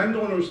 people,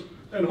 landowners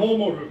and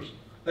homeowners,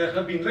 that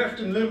have been left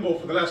in limbo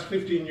for the last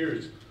 15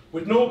 years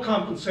with no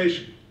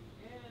compensation.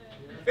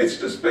 It's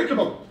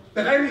despicable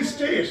that any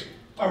state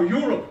or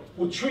Europe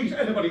would treat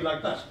anybody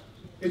like that.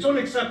 It's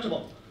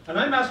unacceptable. And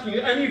I'm asking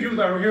any of you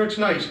that are here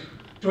tonight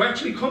to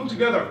actually come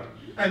together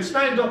and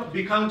stand up and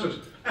be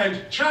counted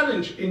and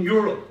challenge in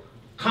Europe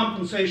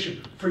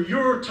compensation for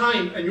your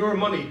time and your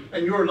money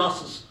and your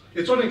losses.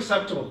 It's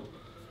unacceptable.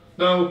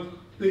 Now,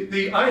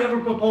 I have a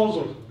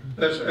proposal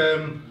that,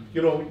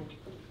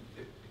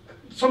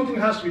 something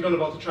has to be done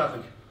about the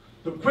traffic.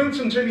 The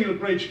Quincentennial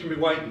Bridge can be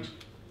widened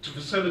to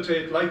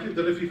facilitate, like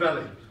the Liffey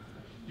Valley.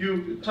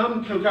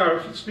 Tom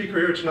Kilgar, Speaker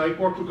here tonight,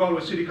 worked with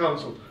Galway City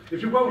Council.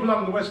 If you go out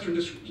along the Western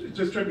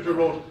Distributor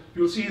Road,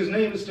 you'll see his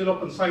name is still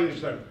up on signage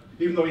there,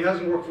 even though he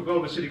hasn't worked for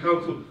Galway City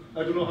Council,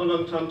 I don't know how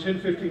long, Tom,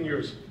 10, 15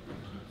 years.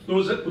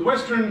 The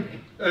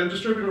Western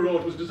Distributor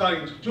Road was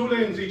designed 2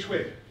 lanes each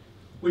way.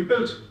 We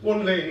built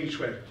 1 lane each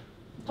way.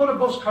 Put a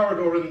bus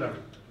corridor in there.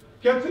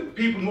 Get the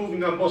people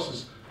moving on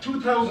buses.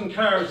 2,000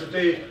 cars a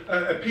day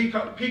at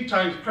peak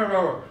times per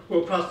hour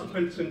go across the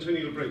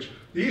Quincentennial Bridge.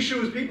 The issue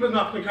is people in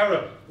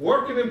Knocknacarra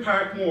working in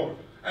Parkmore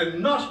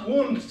and not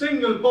one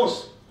single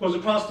bus goes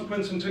across the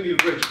Quincentennial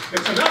Bridge.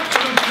 It's an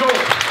absolute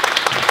joke.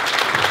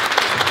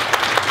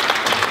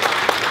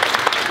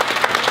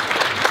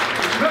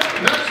 It's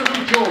an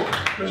absolute joke.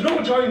 There's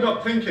no joined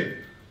up thinking.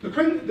 The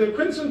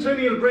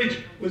Quincentennial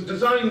Bridge was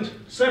designed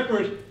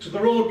separate to the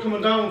road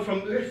coming down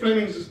from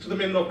Fleming's to the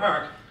Menlo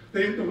Park.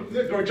 They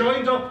were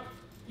joined up,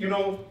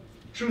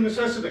 through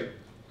necessity.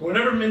 They were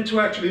never meant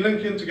to actually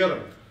link in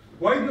together.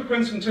 Widen the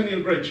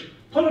Quincentennial Bridge,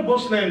 put a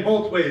bus lane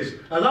both ways,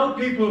 allow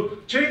people,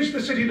 change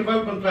the city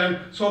development plan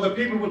so that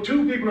people with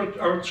 2 people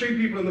or 3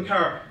 people in the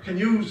car can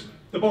use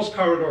the bus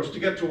corridors to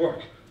get to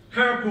work.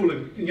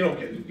 Carpooling,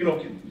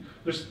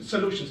 there's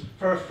solutions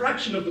for a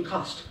fraction of the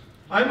cost.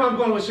 I'm on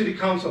Galway City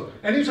Council.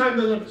 Anytime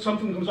that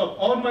something comes up,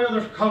 all my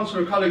other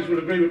councillor colleagues will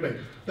agree with me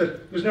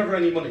that there's never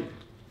any money.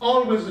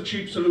 Always a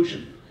cheap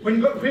solution. When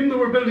they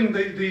were building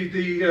the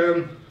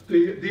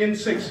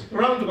N6, the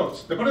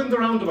roundabouts, they put in the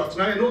roundabouts,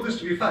 and I know this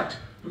to be a fact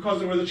because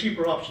they were the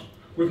cheaper option.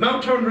 We've now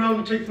turned around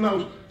and taken them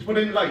out to put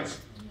in lights.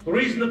 The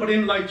reason to put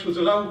in lights was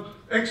allow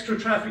extra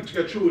traffic to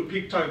get through at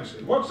peak times.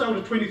 It works out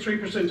at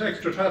 23%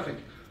 extra traffic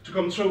to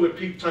come through at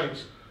peak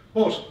times.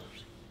 But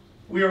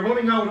we are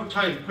running out of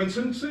time.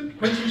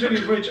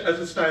 Quincentennial Bridge, as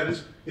it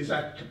stands, is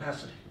at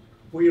capacity.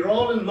 We are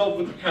all in love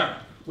with the car.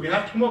 We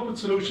have to come up with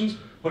solutions,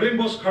 put in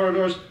bus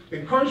corridors,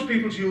 encourage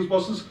people to use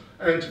buses,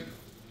 and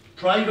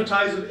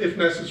privatise it if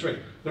necessary.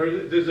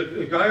 There's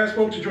a guy I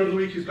spoke to during the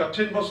week, he's got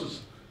 10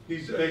 buses.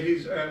 He's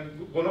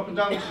going up and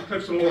down to the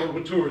cliffs and over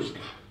with tours,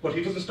 but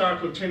he doesn't start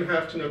till 10,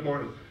 half 10 in the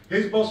morning.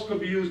 His bus could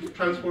be used to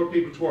transport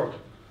people to work.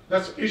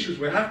 That's issues.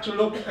 We have to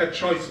look at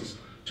choices.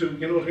 If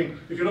you look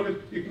at,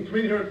 you can come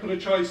in here and put a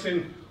choice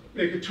in,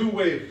 make it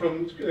 2-way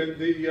from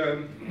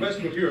the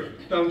Westwood here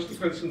down to the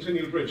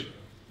Quincentennial Bridge.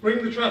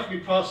 Bring the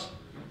traffic across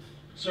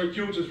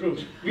circuitous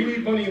route. We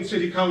need money in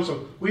City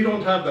Council. We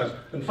don't have that.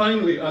 And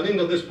finally, I'll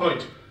end on this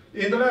point.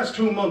 In the last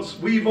 2 months,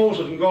 we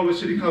voted in Galway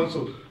City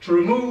Council to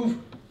remove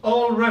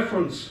all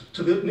reference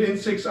to the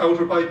N6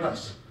 outer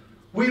bypass.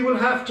 We will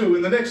have to,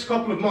 in the next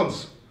couple of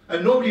months,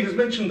 and nobody has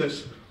mentioned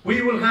this,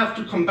 we will have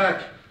to come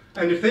back,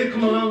 and if they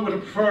come along with a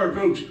preferred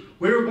route,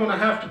 we're going to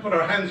have to put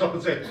our hands up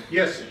and say,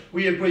 yes,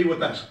 we agree with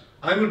that.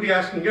 I will be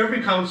asking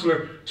every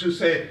councillor to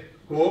say,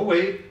 go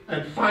away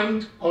and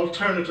find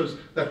alternatives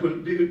that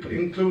will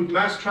include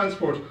mass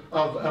transport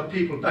of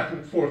people back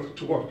and forth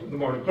to work in the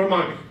morning. Good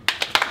morning.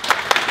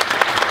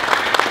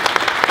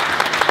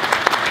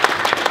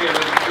 Okay,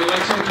 we'd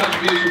like some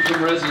contribution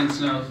from residents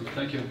now.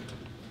 Thank you.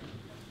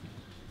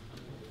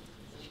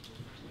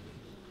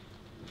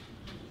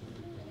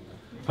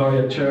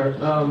 Hi, Chair.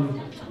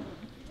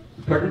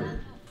 Pardon?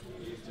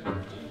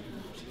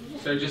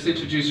 Sorry, just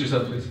introduce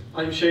yourself, please.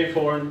 I'm Shane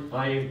Foran.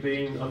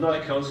 I'm not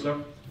a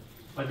councillor.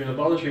 I've been a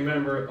voluntary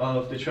member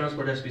of the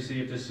Transport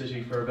SPC of this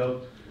city for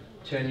about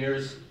 10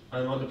 years.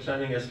 I'm on the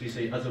Planning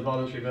SPC as a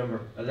voluntary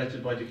member,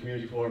 elected by the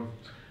Community Forum.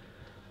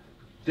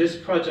 This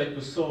project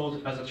was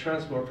sold as a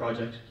transport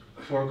project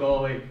for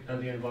Galway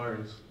and the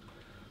environs.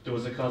 There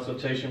was a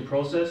consultation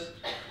process.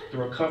 There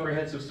were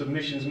comprehensive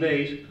submissions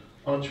made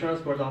on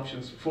transport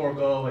options for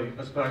Galway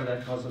as part of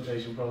that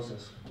consultation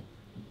process.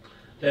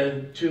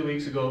 Then 2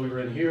 weeks ago we were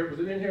in here, was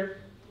it in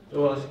here? It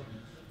was.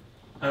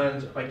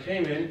 And I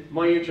came in,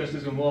 my interest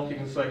is in walking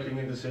and cycling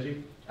in the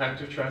city,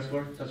 active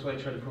transport, that's what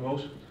I try to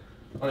promote.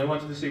 and I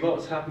wanted to see what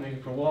was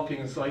happening for walking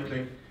and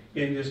cycling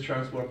in this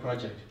transport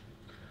project.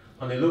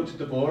 And I looked at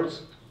the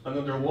boards, and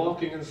under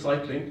walking and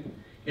cycling,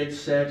 it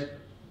said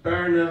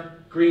Barna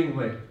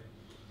Greenway,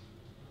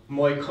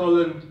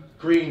 Moycullen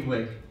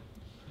Greenway,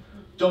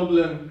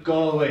 Dublin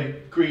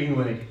Galway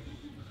Greenway,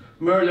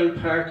 Menlo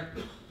Park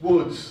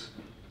Woods.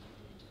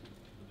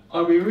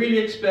 Are we really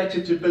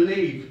expected to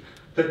believe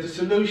that the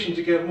solution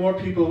to get more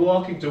people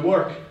walking to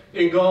work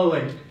in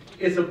Galway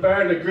is a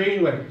Barna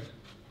Greenway?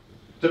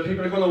 That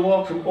people are going to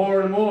walk from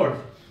Oranmore,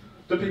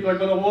 that people are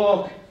going to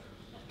walk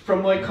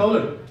from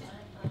Moycullen,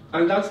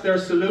 and that's their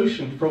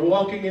solution for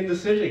walking in the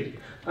city,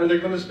 and they're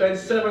going to spend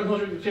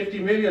 750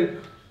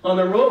 million on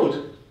a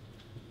road.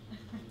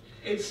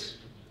 It's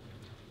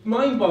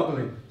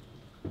mind-boggling.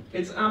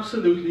 It's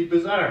absolutely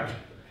bizarre.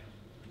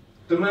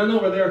 The man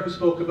over there who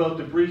spoke about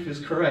the brief is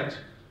correct.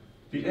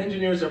 The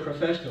engineers are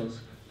professionals.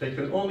 They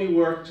can only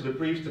work to the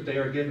brief that they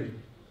are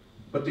given.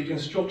 But the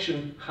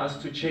instruction has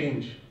to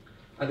change,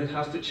 and it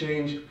has to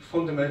change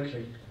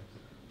fundamentally.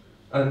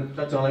 And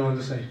that's all I want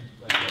to say.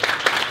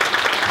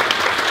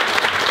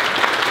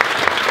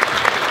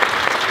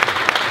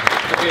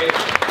 Okay,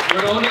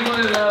 we're only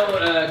going to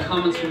allow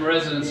comments from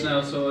residents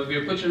now, so if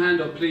you put your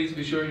hand up, please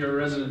be sure you're a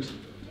resident.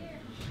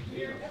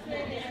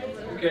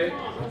 Okay,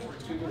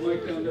 keep the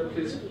mic down there,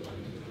 please.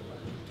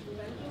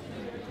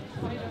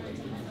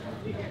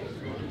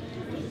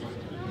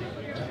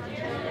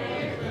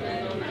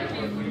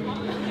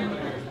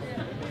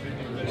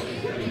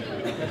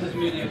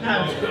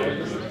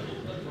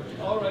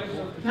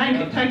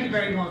 Thank you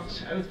very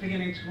much. I was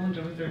beginning to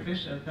wonder, was there a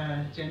bit of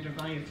gender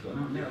bias going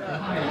on there?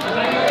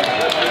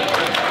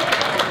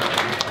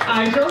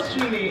 I just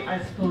really,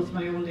 I suppose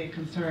my only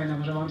concern and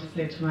what I want to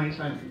say tonight,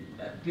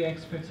 the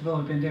experts have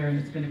all been there and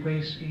it's been a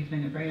great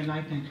evening and very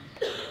enlightening.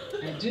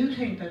 I do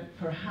think that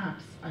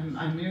perhaps,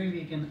 I'm Mary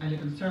Regan, I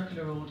live in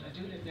Circular Road, I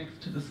do live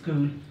next to the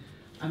school,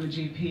 I'm a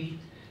GP,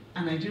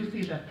 and I do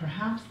feel that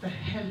perhaps the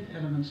health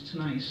element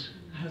tonight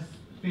has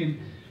been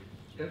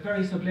a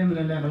very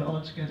subliminal level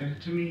altogether.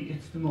 To me,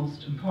 it's the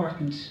most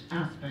important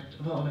aspect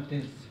of all of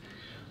this.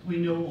 We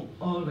know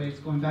always,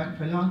 going back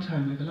for a long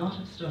time, we have a lot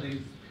of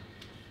studies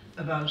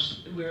about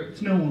where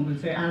it's known, we'll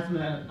say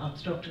asthma,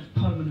 obstructive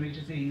pulmonary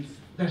disease,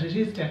 that it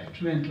is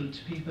detrimental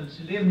to people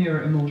to live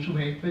near a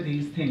motorway for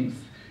these things.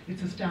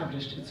 It's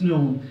established, it's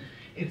known.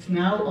 It's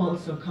now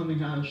also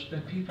coming out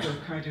that people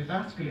with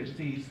cardiovascular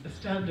disease,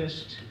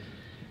 established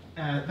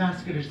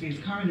vascular disease,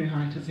 coronary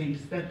heart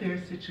disease, that their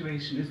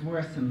situation is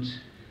worsened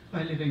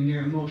by living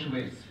near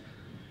motorways.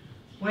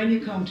 When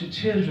you come to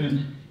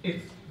children,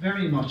 it's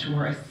very much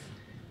worse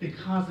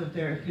because of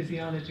their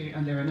physiology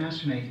and their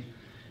anatomy.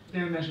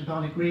 Their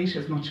metabolic rate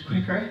is much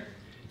quicker.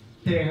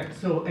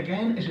 So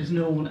again, it is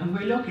known, and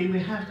we're lucky, we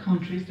have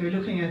countries, they're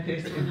looking at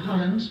this in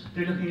Holland,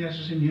 they're looking at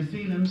it in New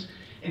Zealand,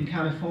 in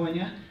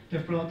California.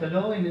 They've brought the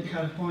law in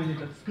California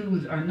that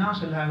schools are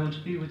not allowed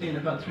to be within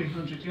about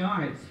 300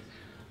 yards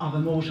of a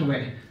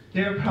motorway.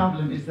 Their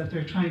problem is that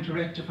they're trying to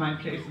rectify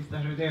places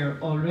that are there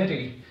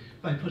already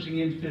by putting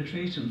in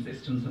filtration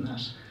systems and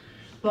that.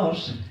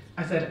 But,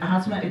 I said,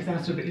 asthma is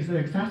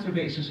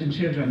exacerbated in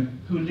children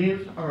who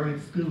live or are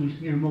at school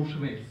near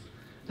motorways.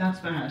 That's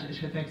bad,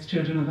 it affects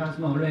children with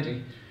asthma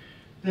already.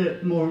 The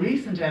more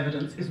recent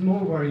evidence is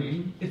more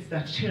worrying. It's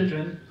that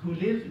children who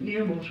live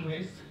near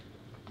motorways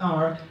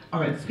or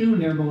are at school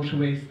near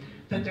motorways,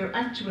 that their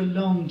actual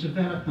lung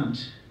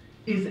development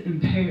is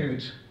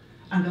impaired,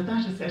 and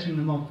that is setting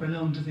them up for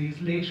lung disease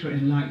later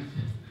in life.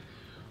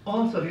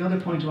 Also, the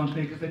other point I want to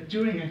make is that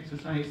during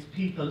exercise,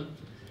 people,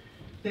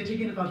 they take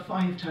in about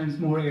 5 times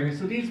more air,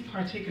 so these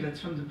particulates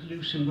from the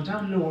pollution go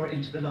down lower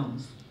into the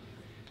lungs.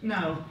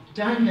 Now,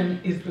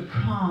 Dangan is the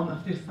prom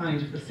of this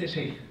side of the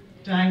city.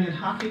 Dangan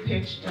hockey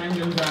pitch,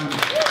 Dangan ground.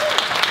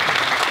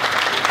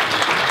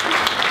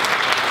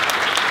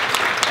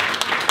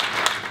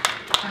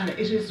 And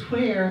it is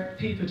where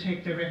people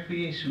take their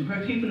recreation,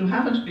 where people who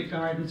haven't big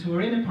gardens, who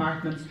are in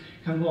apartments,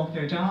 can walk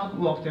their dog,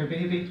 walk their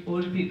baby,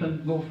 older people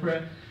go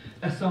for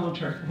a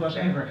saunter,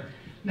 whatever.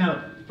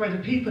 Now, for the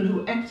people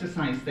who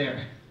exercise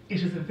there,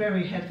 it is a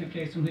very healthy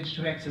place in which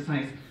to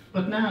exercise.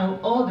 But now,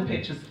 all the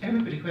pitches,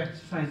 everybody who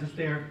exercises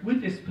there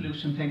with this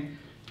pollution thing,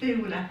 they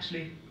will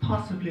actually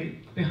possibly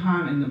be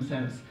harming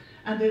themselves.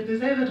 And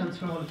there's evidence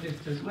for all of this,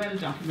 there's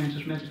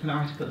well-documented medical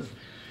articles.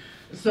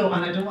 So,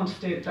 and I don't want to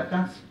state that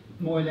that's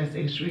more or less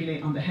it really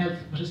on the health,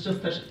 but it's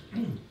just that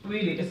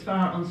really as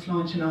far on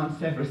Sláinte and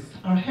Severus,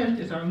 our health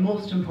is our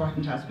most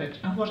important aspect,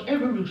 and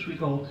whatever route we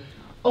go,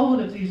 all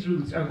of these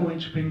routes are going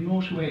to bring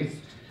motorways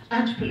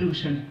and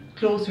pollution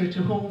closer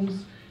to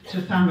homes,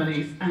 to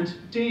families, and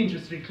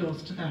dangerously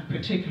close to that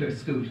particular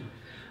school.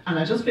 And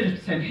I just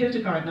finished saying,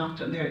 Hildegard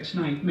Naughton there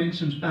tonight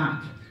mentioned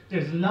Bath.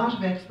 There's a lot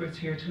of experts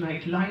here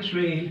tonight, light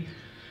rail,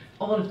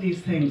 all of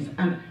these things,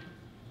 and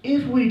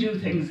if we do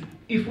things,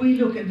 if we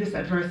look at this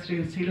adversity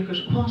and see, look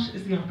at what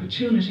is the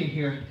opportunity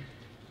here,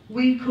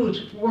 we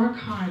could work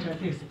hard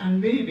at this, and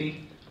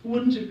maybe,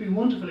 wouldn't it be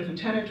wonderful if in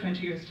 10 or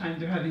 20 years' time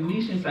they're having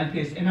meetings like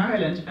this in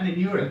Ireland and in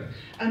Europe,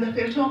 and that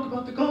they'll talk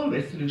about the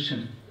Galway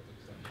solution.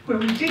 where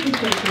we didn't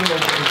take the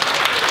roadways.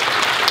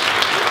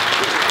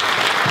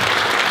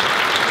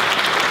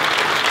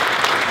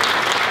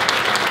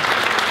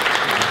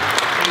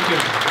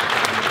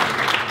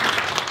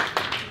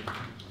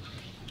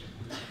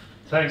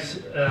 Thanks.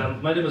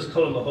 My name is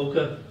Colin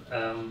Mahoka.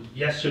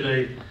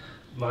 Yesterday,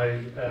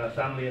 my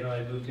family and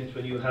I moved into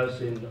a new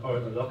house in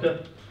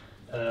Ardnaloe.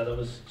 That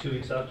was 2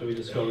 weeks after we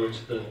discovered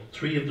that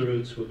 3 of the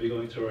routes would be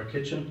going through our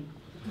kitchen.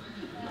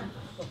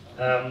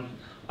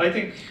 I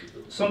think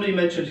somebody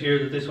mentioned here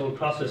that this whole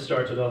process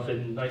started off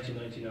in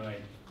 1999.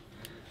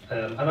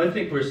 And I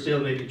think we're still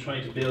maybe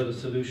trying to build a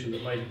solution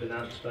that might have been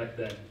apt back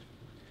then.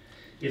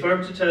 If I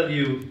were to tell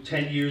you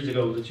 10 years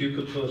ago that you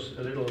could put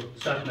a little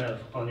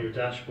sat-nav on your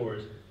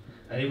dashboard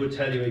and it would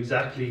tell you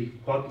exactly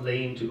what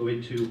lane to go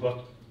into,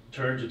 what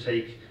turn to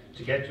take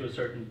to get to a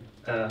certain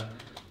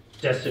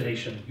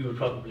destination, you would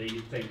probably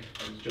think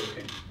I was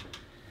joking.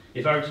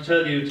 If I were to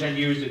tell you 10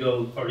 years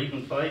ago, or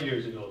even 5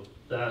 years ago,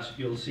 that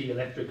you'll see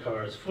electric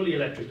cars, fully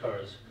electric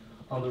cars,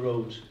 on the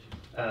road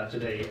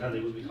today, and they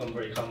will become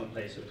very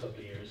commonplace in a couple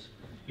of years,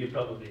 you'd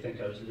probably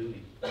think I was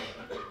loony.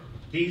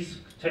 These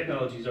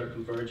technologies are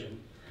converging,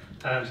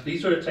 and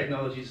these sort of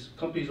technologies,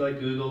 companies like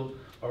Google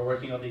are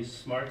working on these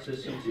smart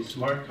systems, these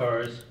smart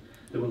cars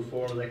that will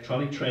form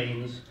electronic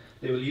trains.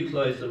 They will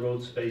utilize the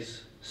road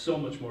space so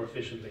much more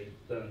efficiently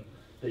than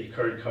the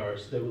current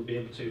cars. They will be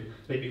able to,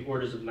 maybe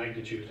orders of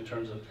magnitude in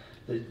terms of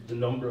the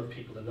number of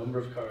people, the number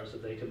of cars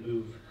that they can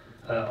move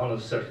on a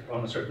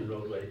certain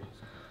roadway.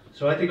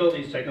 So I think all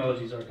these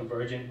technologies are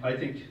converging. I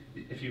think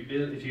if you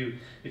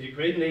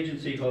create an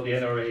agency called the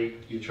NRA,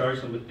 you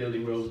charge them with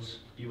building roads,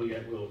 you will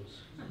get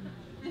roads.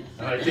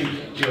 And I think,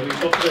 we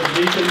talked about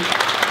vision.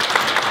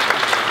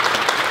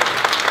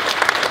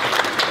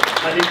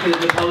 I think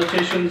the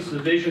politicians, the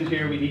vision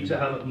here, we need to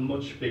have a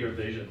much bigger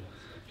vision.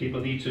 People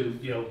need to,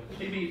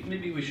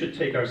 maybe we should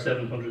take our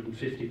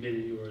 750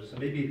 million euros and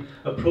maybe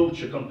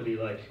approach a company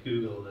like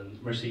Google and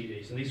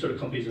Mercedes and these sort of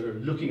companies that are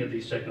looking at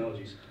these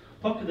technologies.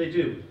 What could they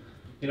do?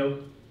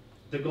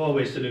 The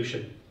Galway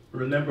solution.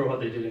 Remember what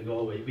they did in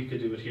Galway. We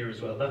could do it here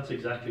as well. That's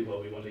exactly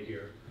what we want to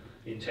hear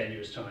in 10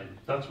 years' time.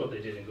 That's what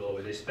they did in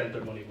Galway. They spent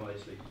their money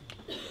wisely.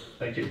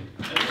 Thank you.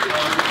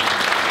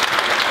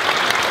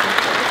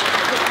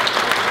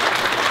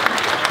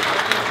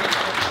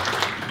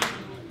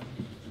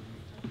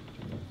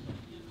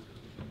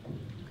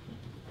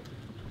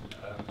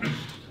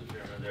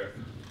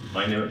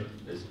 My name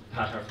is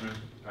Pat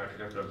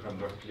Hefner, from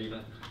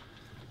Burkleela.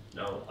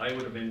 Now, I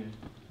would have been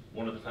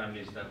one of the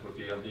families that would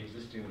be on the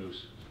existing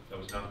route that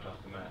was knocked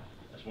off the map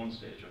at one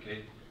stage,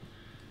 okay?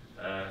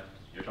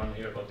 You're talking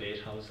here about the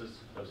 8 houses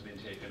that was being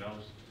taken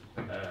out.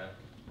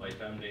 My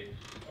family,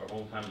 our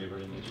home family, were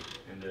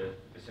in the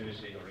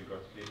vicinity or in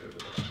Burkleela for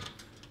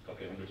a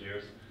couple of 100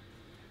 years.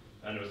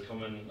 And it was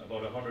coming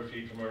about 100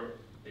 feet from our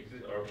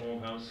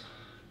home house,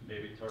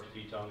 maybe 30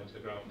 feet down into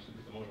the ground,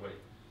 the motorway.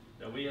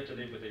 Now, we had to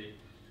live with the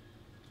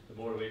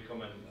motorway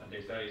coming and the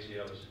anxiety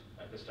of it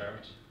at the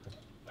start.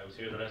 I was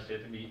here the last day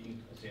at the meeting.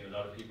 I've seen a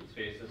lot of people's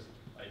faces.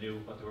 I knew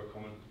what they were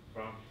coming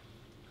from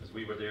because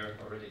we were there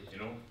already,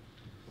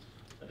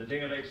 And the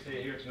thing I'd like to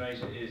say here tonight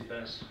is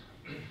that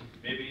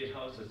maybe 8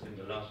 houses in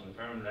the lot on the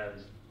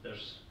farmlands that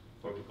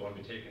were going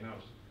to be taken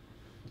out,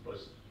 but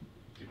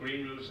the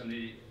green route and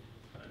the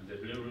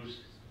blue route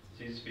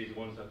seems to be the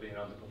ones that have been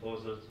on the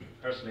proposals.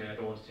 Personally, I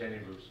don't want to see any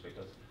routes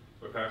because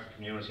we're part of the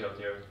community out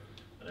there.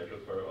 And I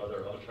look for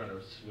other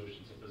alternative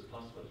solutions if it's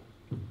possible.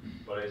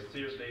 But I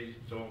seriously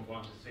don't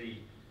want to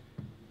see,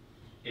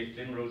 if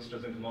thin routes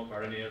doesn't come up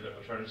or any other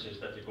alternatives,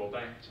 that they go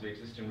back to the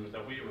existing route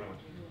that we were on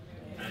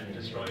and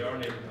destroy our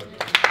neighbourhood.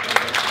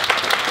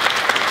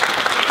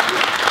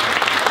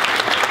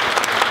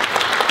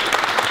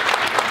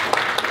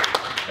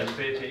 I'd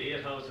say to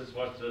 8 houses,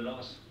 what's the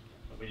loss?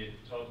 When you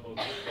talk about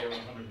 50 or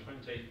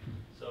 120,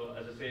 so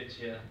as I say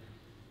to you,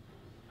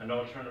 an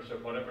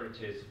alternative, whatever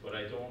it is, but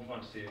I don't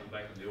want to see them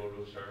back on the old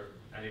route or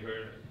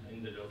anywhere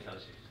in the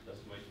locality. That's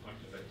my point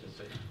I'd like to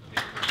say.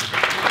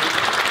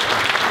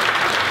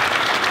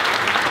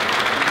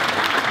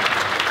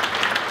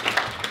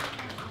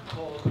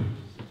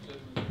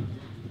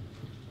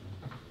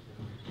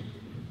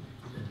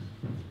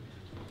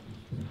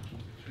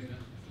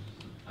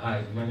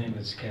 Hi, my name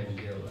is Kevin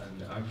Gill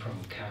and I'm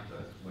from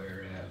Kappa,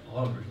 where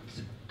all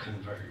routes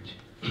converge.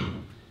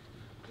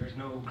 There's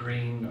no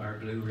green or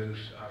blue route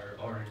or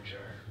orange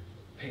or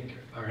pink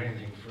or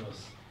anything for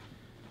us.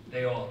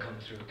 They all come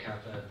through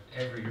Kappa.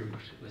 Every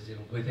route was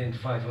within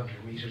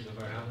 500 meters of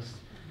our house.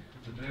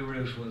 The blue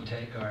route will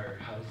take our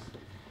house.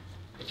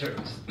 It took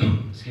us,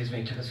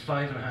 it took us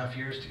 5.5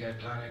 years to get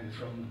planning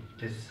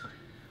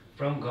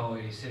from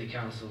Galway City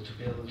Council to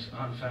build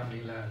on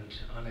family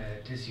land on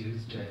a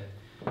disused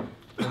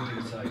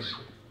building site.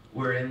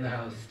 We're in the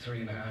house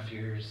 3.5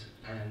 years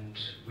and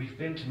we've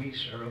been to meet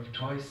her up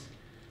twice.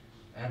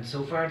 And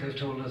so far they've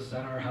told us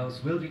that our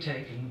house will be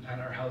taken and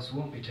our house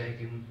won't be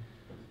taken,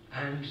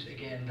 and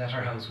again that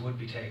our house would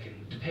be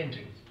taken,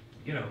 depending.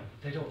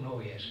 They don't know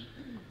yet.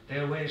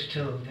 They'll wait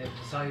till they've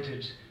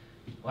decided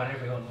what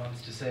everyone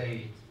wants to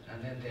say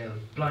and then they'll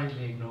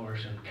blindly ignore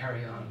it and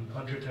carry on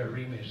under their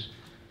remit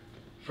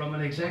from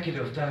an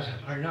executive that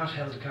are not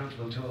held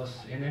accountable to us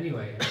in any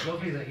way. It's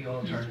lovely that you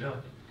all turned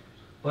up,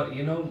 but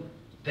you know,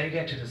 they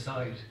get to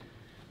decide.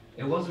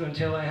 It wasn't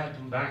until I had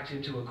them backed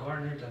into a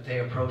corner that they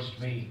approached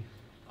me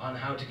on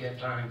how to get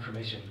planning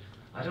permission.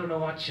 I don't know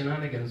what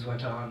shenanigans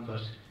went on,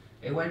 but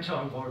it went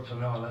on Board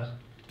Planola,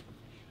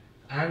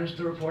 and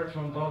the report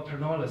from Board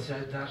Planola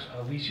said that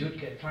we should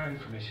get planning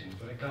permission,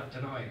 but it got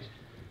denied.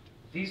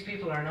 These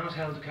people are not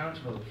held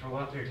accountable for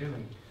what they're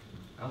doing.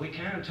 And we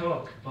can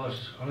talk, but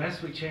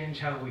unless we change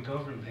how we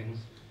govern things,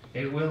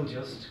 it will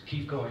just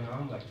keep going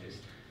on like this.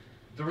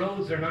 The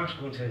roads are not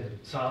going to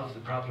solve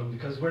the problem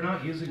because we're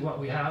not using what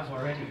we have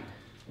already.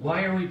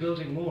 Why are we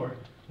building more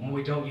when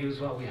we don't use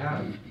what we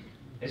have?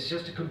 It's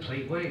just a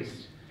complete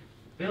waste.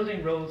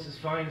 Building roads is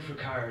fine for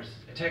cars,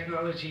 a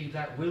technology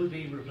that will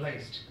be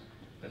replaced.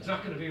 It's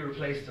not going to be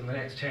replaced in the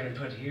next 10 or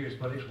 20 years,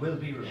 but it will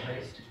be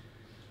replaced.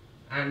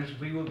 And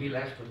we will be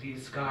left with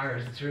these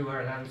scars through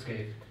our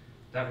landscape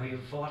that we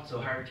have fought so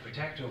hard to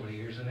protect over the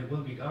years, and it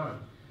will be gone.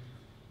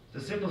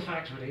 The simple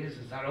fact of it is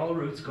that all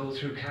routes go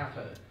through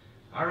Kappa.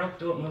 Our up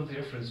don't know the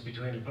difference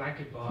between a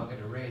blanket bog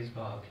and a raised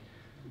bog.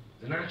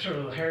 The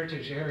natural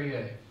heritage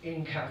area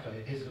in Kappa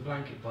is the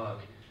blanket bog.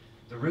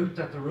 The route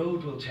that the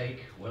road will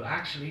take will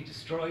actually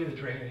destroy the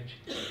drainage,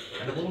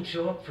 and it won't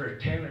show up for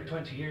 10 or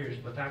 20 years,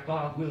 but that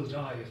bog will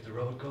die if the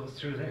road goes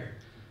through there.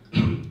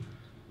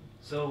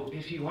 So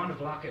if you want to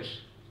block it,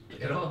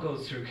 it all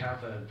goes through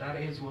Kappa. That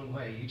is one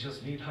way. You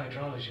just need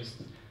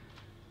hydrologists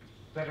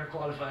better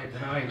qualified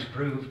than I to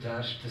prove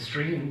that the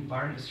stream,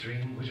 Barna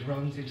Stream, which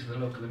runs into the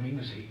local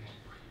amenity,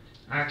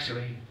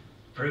 actually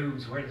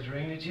proves where the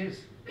drainage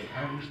is.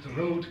 And the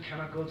road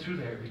cannot go through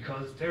there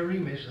because their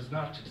remit is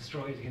not to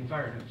destroy the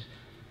environment.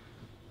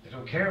 They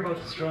don't care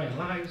about destroying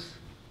lives.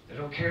 They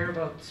don't care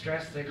about the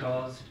stress they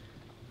cause.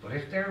 But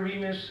if their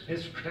remit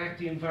is to protect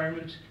the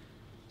environment,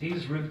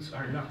 these routes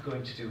are not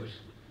going to do it.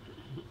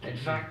 In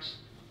fact,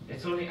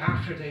 it's only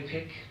after they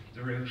pick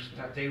the route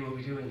that they will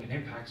be doing an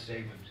impact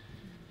statement.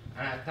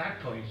 And at that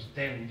point,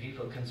 then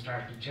people can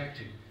start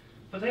objecting.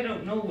 But they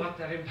don't know what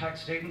that impact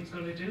statement's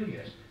going to do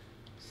yet.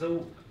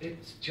 So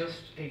it's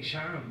just a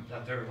sham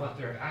that they're what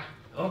they're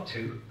up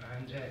to,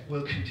 and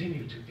will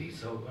continue to be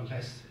so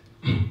unless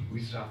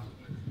we stop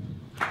them.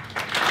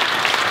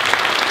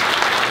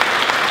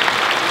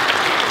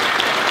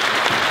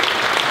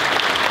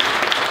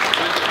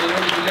 The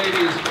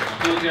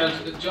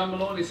ladies, John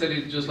Maloney said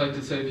he'd just like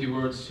to say a few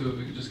words too. If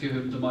we could just give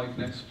him the mic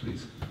next,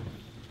 please.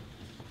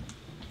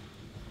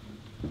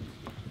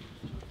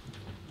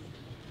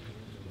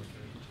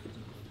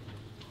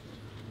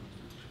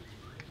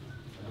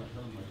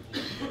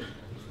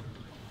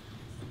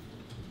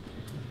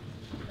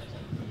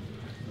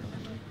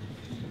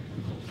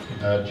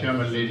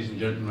 Chairman, ladies and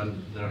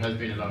gentlemen, there has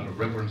been a lot of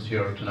reference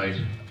here tonight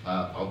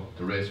of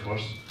the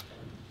racecourse,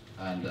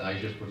 and I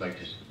just would like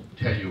to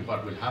tell you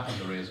what will happen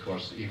to the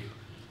racecourse if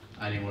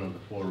any one of the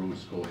four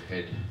routes go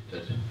ahead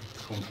that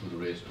come through the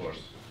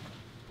racecourse.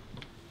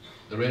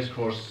 The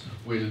racecourse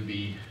will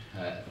be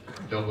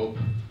dug up,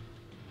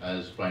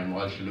 as Brian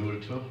Walsh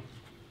alluded to,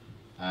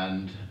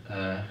 and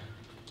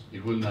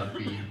it will not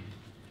be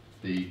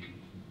the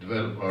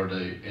developer or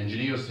the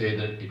engineers say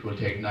that it will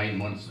take 9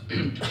 months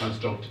to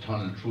construct a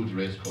tunnel through the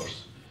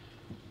racecourse.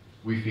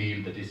 We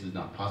feel that this is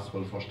not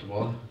possible, first of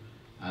all,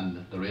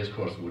 and the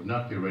racecourse would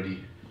not be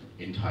ready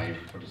in time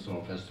for the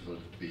summer festival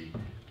to be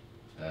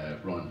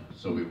run.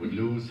 So we would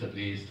lose at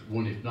least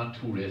one, if not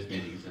two, race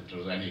meetings if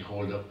there's any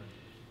hold up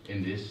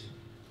in this.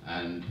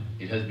 And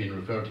it has been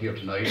referred here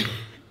tonight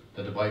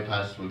that the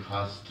bypass will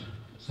cost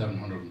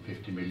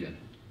 750 million.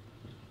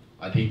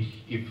 I think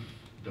if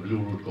the blue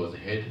route goes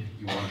ahead,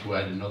 you want to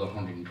add another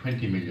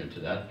 120 million to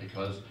that,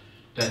 because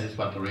that is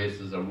what the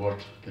races are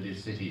worth to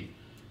this city,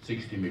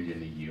 60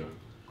 million a year.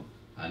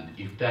 And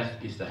if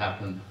that is to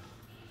happen,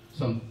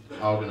 some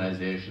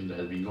organisation that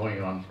has been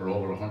going on for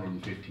over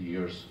 150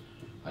 years,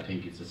 I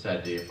think it's a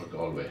sad day for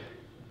Galway.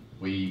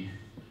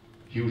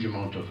 Huge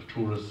amount of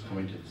tourists come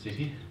into the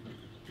city,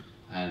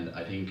 and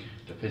I think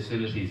the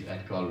facilities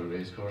at Galway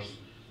Racecourse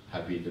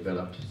have been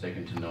developed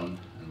second to none,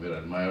 and we're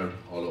admired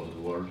all over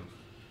the world.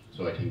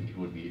 So I think it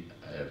would be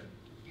a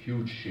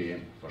huge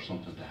shame for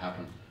something to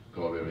happen to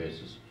Galway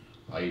races.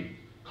 I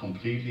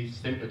completely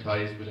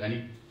sympathise with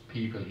any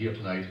people here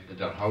tonight that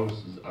their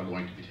houses are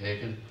going to be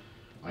taken.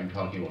 I'm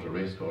talking about a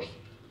racecourse,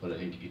 but I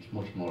think it's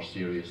much more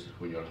serious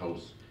when your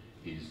house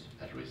is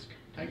at risk.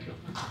 Thank you.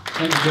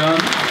 Thank you, John.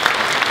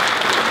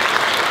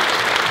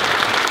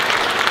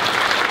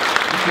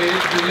 Okay,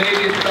 the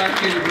lady at the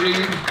back in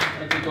green,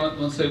 I think want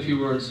to say a few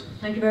words.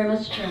 Thank you very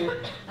much, Chair.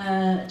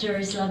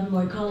 Jerry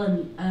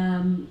Slavin-Moy-Cullen.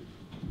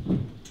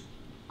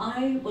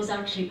 I was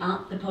actually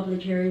at the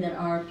public hearing that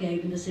ARB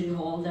gave in the City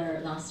Hall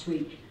there last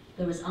week.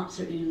 There was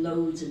absolutely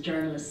loads of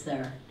journalists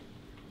there.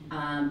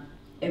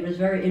 It was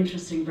very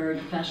interesting, very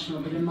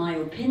professional, but in my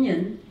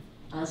opinion,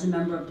 as a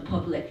member of the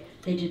public,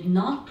 they did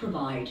not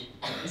provide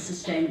a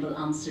sustainable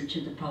answer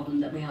to the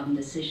problem that we have in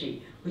the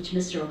city, which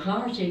Mr.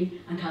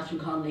 O'Clarty and Catherine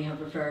Connolly have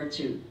referred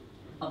to.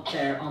 up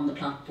there on the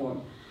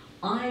platform.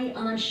 And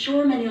I'm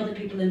sure many other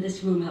people in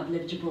this room have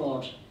lived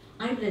abroad.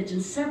 I've lived in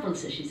several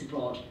cities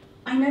abroad.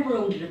 I never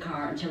owned a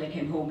car until I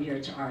came home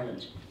here to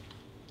Ireland.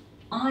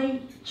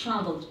 I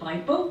travelled by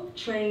boat,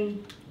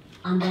 train,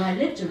 and when I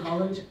lived in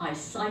Holland, I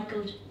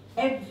cycled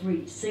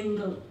every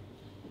single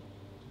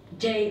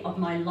day of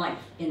my life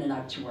in and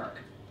out to work.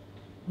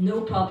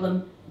 No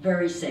problem,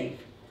 very safe.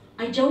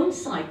 I don't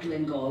cycle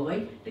in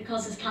Galway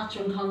because, as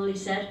Catherine Connolly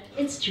said,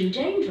 it's too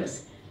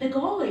dangerous. The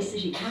Galway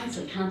City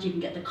Council can't even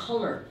get the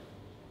colour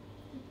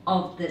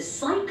of the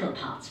cycle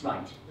paths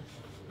right.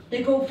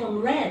 They go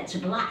from red to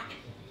black.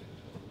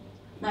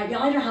 Now, you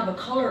either have a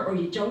colour or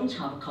you don't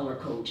have a colour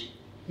code.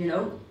 You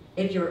know,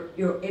 if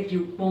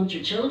you want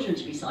your children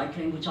to be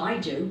cycling, which I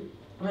do,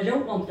 but I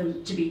don't want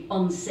them to be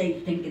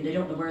unsafe thinking they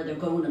don't know where they're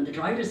going and the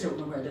drivers don't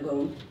know where they're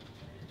going.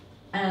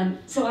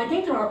 So I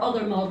think there are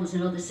other models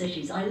in other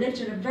cities. I lived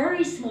in a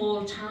very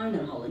small town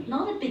in Holland,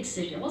 not a big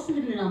city. I wasn't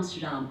living in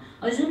Amsterdam.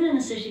 I was living in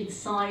a city the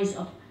size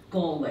of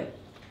Galway.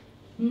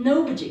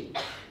 Nobody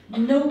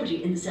in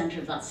the centre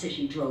of that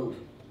city drove.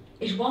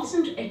 It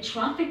wasn't a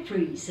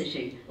traffic-free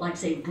city like,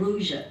 say,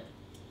 Bruges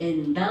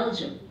in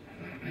Belgium.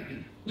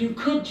 You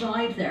could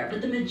drive there,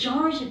 but the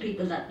majority of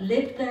people that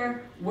lived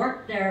there,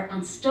 worked there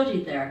and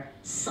studied there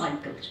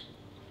cycled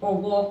or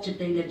walked if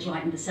they lived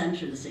right in the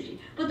centre of the city.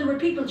 But there were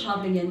people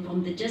travelling in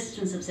from the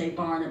distance of, say,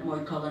 Barnet,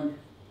 Moycullen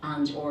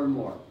and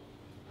Ormore.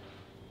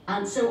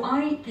 And so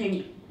I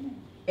think,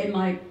 in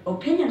my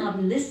opinion,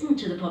 having listened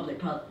to the public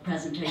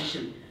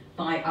presentation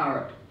by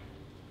Arab,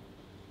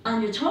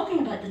 and you're talking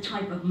about the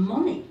type of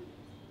money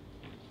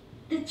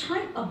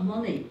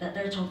that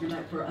they're talking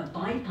about for a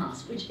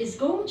bypass, which is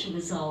going to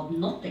resolve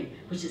nothing,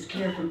 which is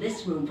clear from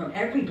this room, from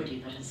everybody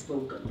that has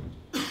spoken,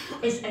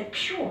 is a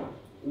pure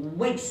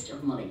waste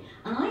of money.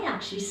 And I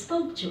actually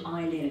spoke to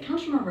Eileen, I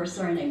can't remember her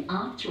surname,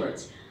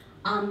 afterwards,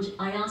 and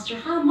I asked her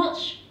how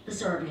much the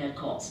survey had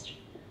cost.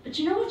 But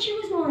you know what she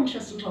was more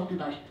interested in talking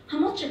about? How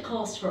much it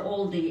cost for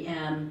all the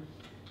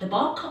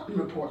bog cutting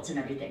reports and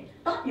everything.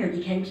 That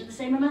nearly came to the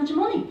same amount of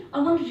money. I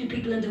wonder if you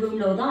people in the room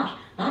know that.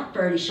 That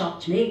fairly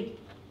shocked me.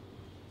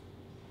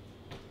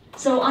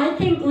 So I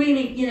think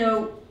really, you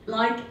know,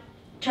 like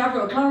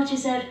Trevor O'Clarty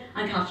said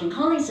and Catherine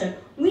Connolly said,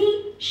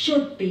 we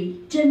should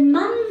be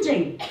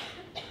demanding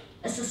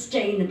a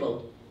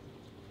sustainable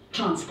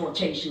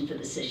transportation for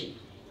the city.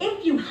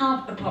 If you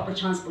have a proper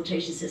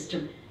transportation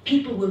system,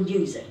 people will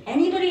use it.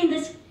 Anybody in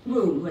this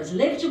room who has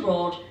lived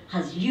abroad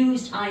has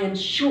used, I am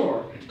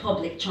sure,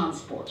 public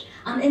transport.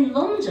 And in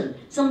London,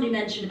 somebody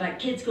mentioned about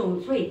kids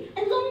going free.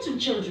 In London,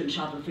 children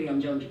travel free on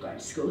the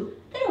underground school.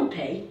 They don't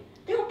pay.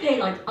 They don't pay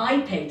like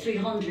I pay,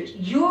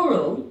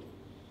 €300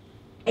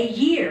 a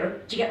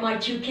year to get my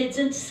 2 kids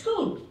into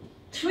school.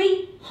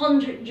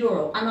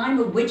 €300, and I'm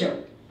a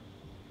widow.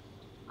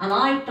 And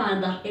I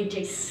found that a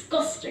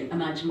disgusting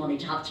amount of money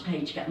to have to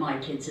pay to get my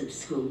kids into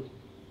school.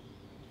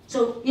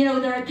 So, you know,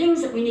 there are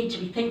things that we need to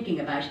be thinking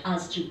about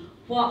as to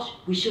what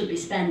we should be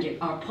spending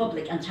our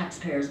public and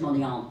taxpayers'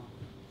 money on.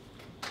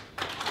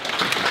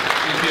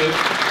 Thank you.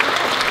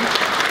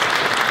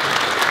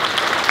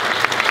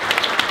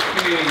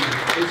 Okay.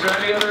 Is there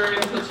any other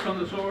inputs from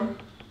the floor?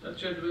 That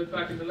gentleman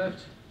back in the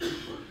left.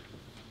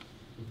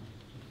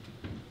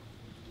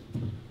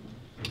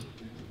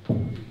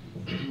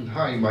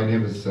 Hi, my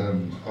name is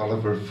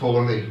Oliver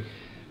Foley,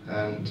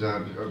 and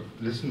I've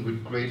listened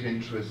with great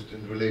interest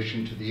in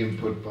relation to the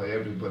input by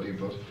everybody,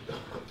 but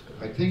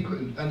I think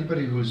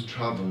anybody who's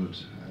travelled,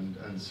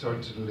 and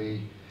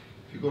certainly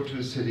if you go to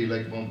a city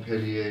like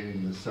Montpellier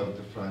in the south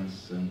of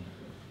France, and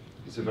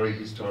it's a very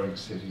historic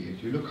city,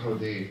 if you look how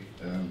they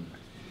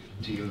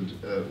dealt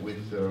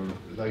with their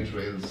light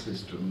rail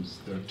systems,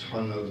 their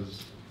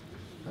tunnels,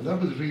 and that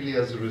was really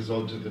as a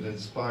result of an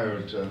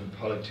inspired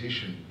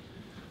politician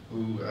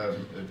who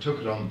took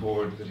it on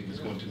board that he was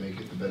going to make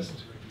it the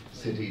best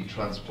city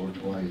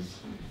transport-wise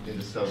in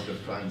the south of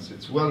France.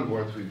 It's well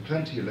worth, we've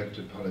plenty of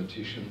elected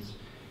politicians,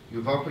 you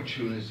have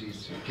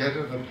opportunities to get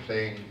on a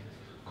plane,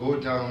 go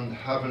down,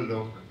 have a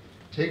look,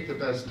 take the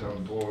best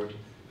on board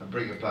and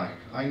bring it back.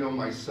 I know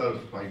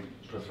myself, my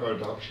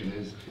preferred option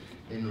is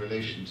in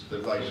relation to the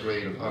light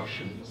rail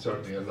option.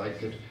 Certainly I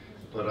like it,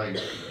 but I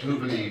do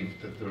believe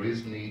that there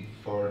is need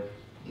for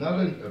not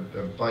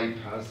a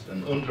bypass,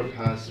 an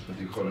underpass,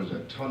 whether you call it a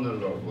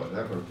tunnel or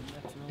whatever.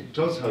 It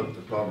does help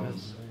the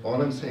problems.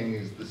 All I'm saying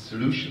is the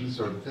solutions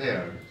are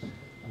there.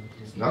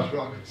 It's not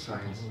rocket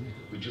science.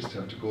 We just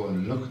have to go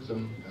and look at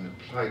them and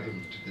apply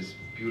them to this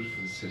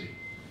beautiful city.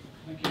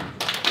 Thank you.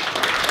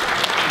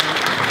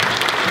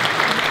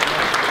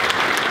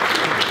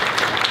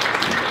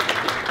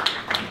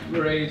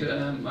 Great.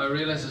 I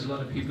realise there's a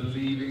lot of people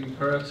leaving.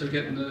 Perhaps they're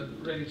getting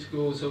ready to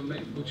go. So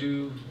would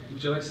you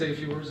like to say a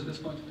few words at this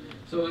point?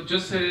 So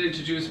just to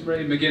introduce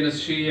Mairead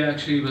McGuinness, she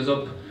actually was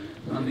up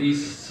on the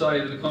east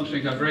side of the country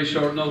and got very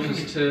short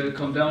notice to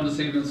come down this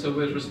evening. So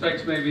with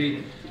respect,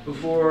 maybe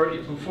before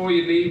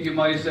you leave, you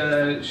might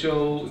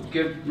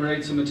give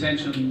Mairead some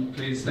attention,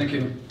 please. Thank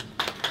you.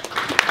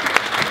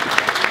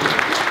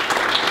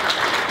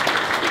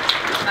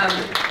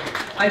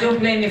 I don't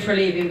blame you for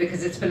leaving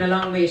because it's been a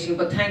long meeting,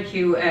 but thank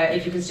you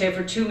if you can stay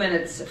for 2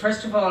 minutes.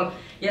 First of all,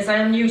 yes, I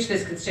am new to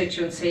this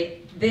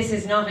constituency. This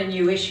is not a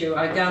new issue.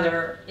 I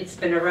gather it's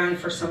been around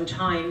for some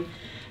time.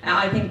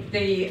 I think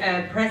the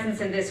presence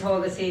in this hall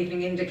this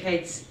evening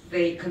indicates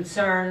the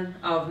concern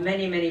of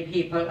many, many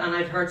people, and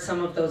I've heard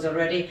some of those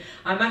already.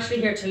 I'm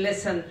actually here to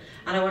listen,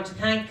 and I want to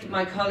thank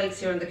my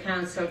colleagues here in the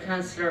Council,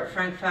 Councillor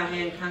Frank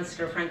Fahey and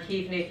Councillor Frank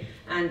Keaveney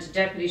and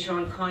Deputy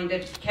Sean Coyne.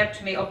 They've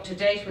kept me up to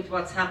date with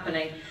what's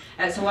happening.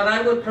 So what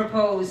I would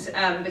propose,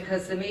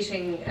 because the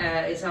meeting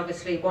is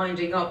obviously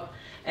winding up,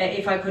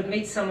 if I could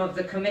meet some of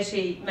the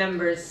committee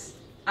members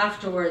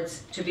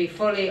afterwards to be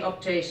fully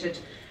updated,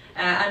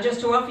 and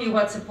just to offer you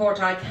what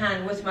support I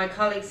can with my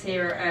colleagues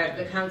here,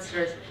 the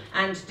councillors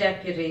and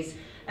deputies,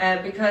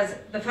 because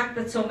the fact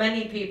that so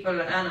many people,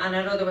 and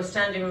I know there was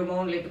standing room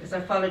only because I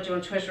followed you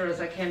on Twitter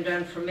as I came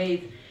down from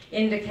Meath,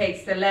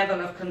 indicates the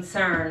level of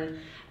concern.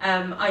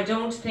 I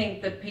don't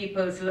think that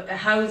people's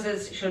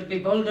houses should be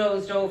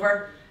bulldozed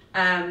over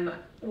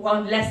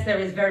unless there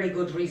is very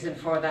good reason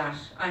for that.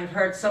 I've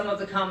heard some of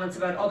the comments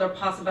about other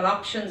possible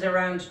options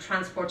around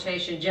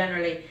transportation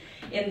generally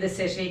in the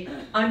city.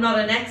 I'm not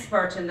an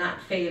expert in that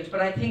field,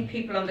 but I think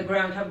people on the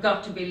ground have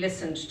got to be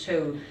listened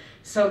to.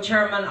 So,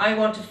 Chairman, I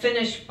want to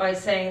finish by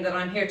saying that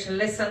I'm here to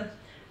listen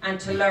and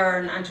to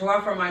learn and to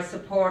offer my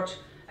support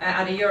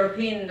at a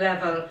European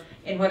level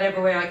in whatever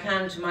way I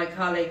can to my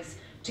colleagues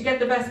to get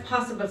the best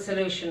possible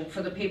solution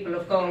for the people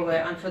of Galway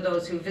and for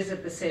those who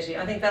visit the city.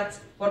 I think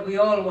that's what we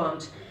all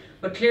want.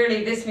 But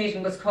clearly this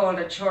meeting was called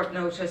at short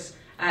notice.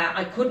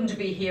 I couldn't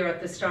be here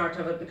at the start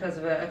of it because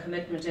of a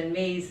commitment in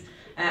Meath.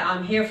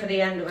 I'm here for the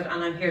end of it,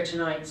 and I'm here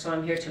tonight, so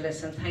I'm here to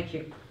listen. Thank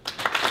you.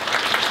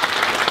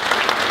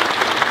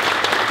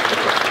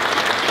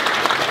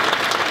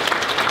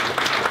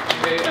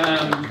 Okay,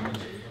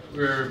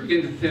 we're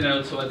beginning to thin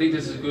out, so I think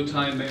this is a good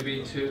time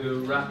maybe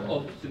to wrap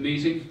up the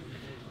meeting.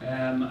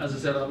 As I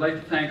said, I'd like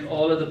to thank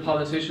all of the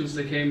politicians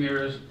that came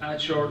here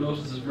at short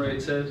notice, as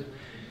Mairead said.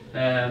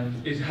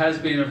 It has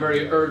been a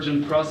very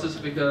urgent process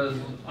because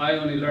I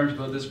only learned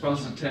about this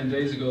process 10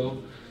 days ago.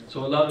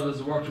 So a lot of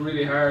us worked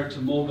really hard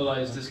to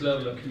mobilise this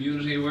level of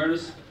community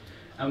awareness,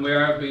 and we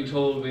are being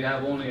told we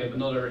have only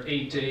another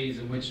 8 days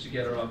in which to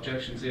get our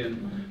objections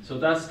in. So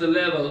that's the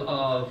level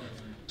of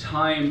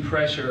time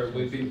pressure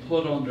we've been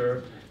put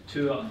under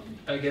to,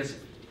 I guess,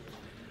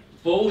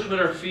 vote with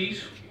our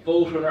feet,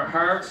 vote with our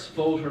hearts,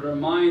 vote with our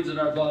minds and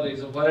our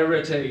bodies, or whatever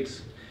it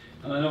takes.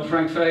 And I know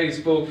Frank Fahey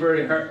spoke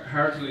very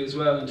heartily as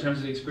well in terms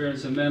of the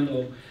experience in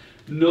Menlo.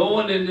 No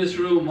one in this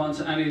room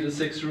wants any of the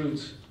 6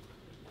 routes.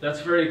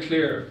 That's very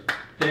clear.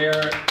 They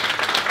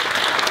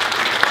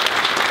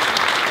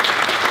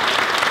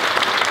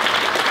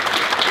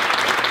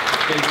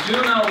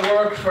do not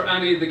work for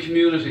any of the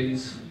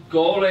communities.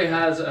 Galway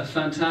has a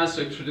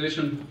fantastic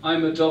tradition.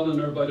 I'm a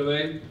Dubliner, by the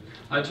way.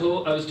 I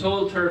was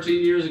told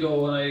 13 years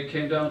ago when I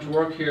came down to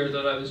work here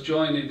that I was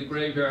joining the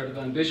graveyard of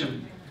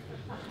ambition.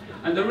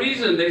 And the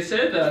reason they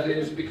said that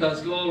is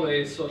because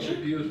Galway is such a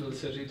beautiful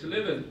city to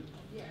live in.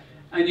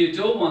 And you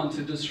don't want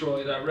to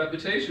destroy that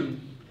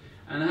reputation.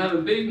 And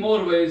having big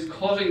motorways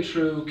cutting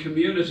through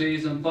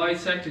communities and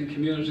bisecting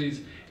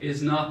communities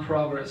is not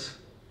progress.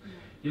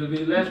 You'll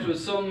be left with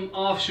some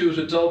offshoot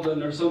of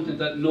Dublin or something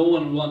that no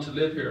one will want to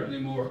live here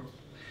anymore.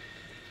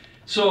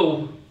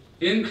 So,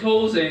 in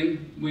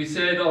closing, we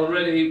said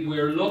already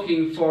we're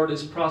looking for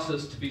this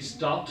process to be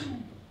stopped.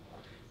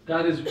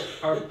 That is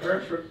our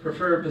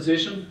preferred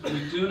position.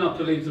 We do not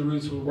believe the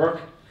routes will work.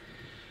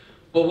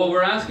 But what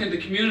we're asking the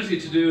community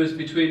to do is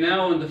between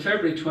now and the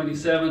February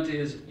 27th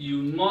is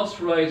you must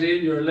write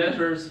in your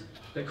letters.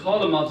 They call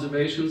them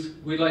observations.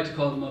 We'd like to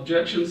call them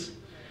objections.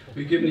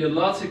 We've given you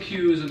lots of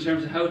cues in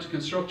terms of how to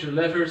construct your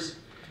letters.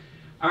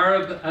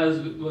 Arab, as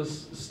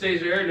was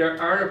stated earlier,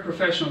 are a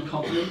professional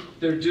company.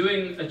 They're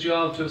doing a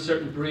job to a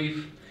certain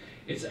brief.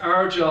 It's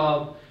our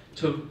job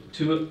to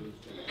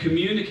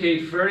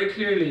communicate very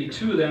clearly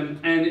to them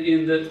and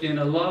in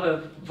a lot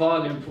of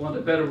volume, for want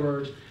of a better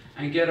word,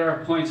 and get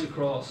our points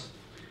across.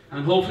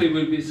 And hopefully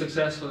we'll be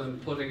successful in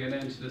putting an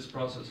end to this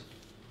process.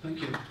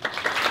 Thank you.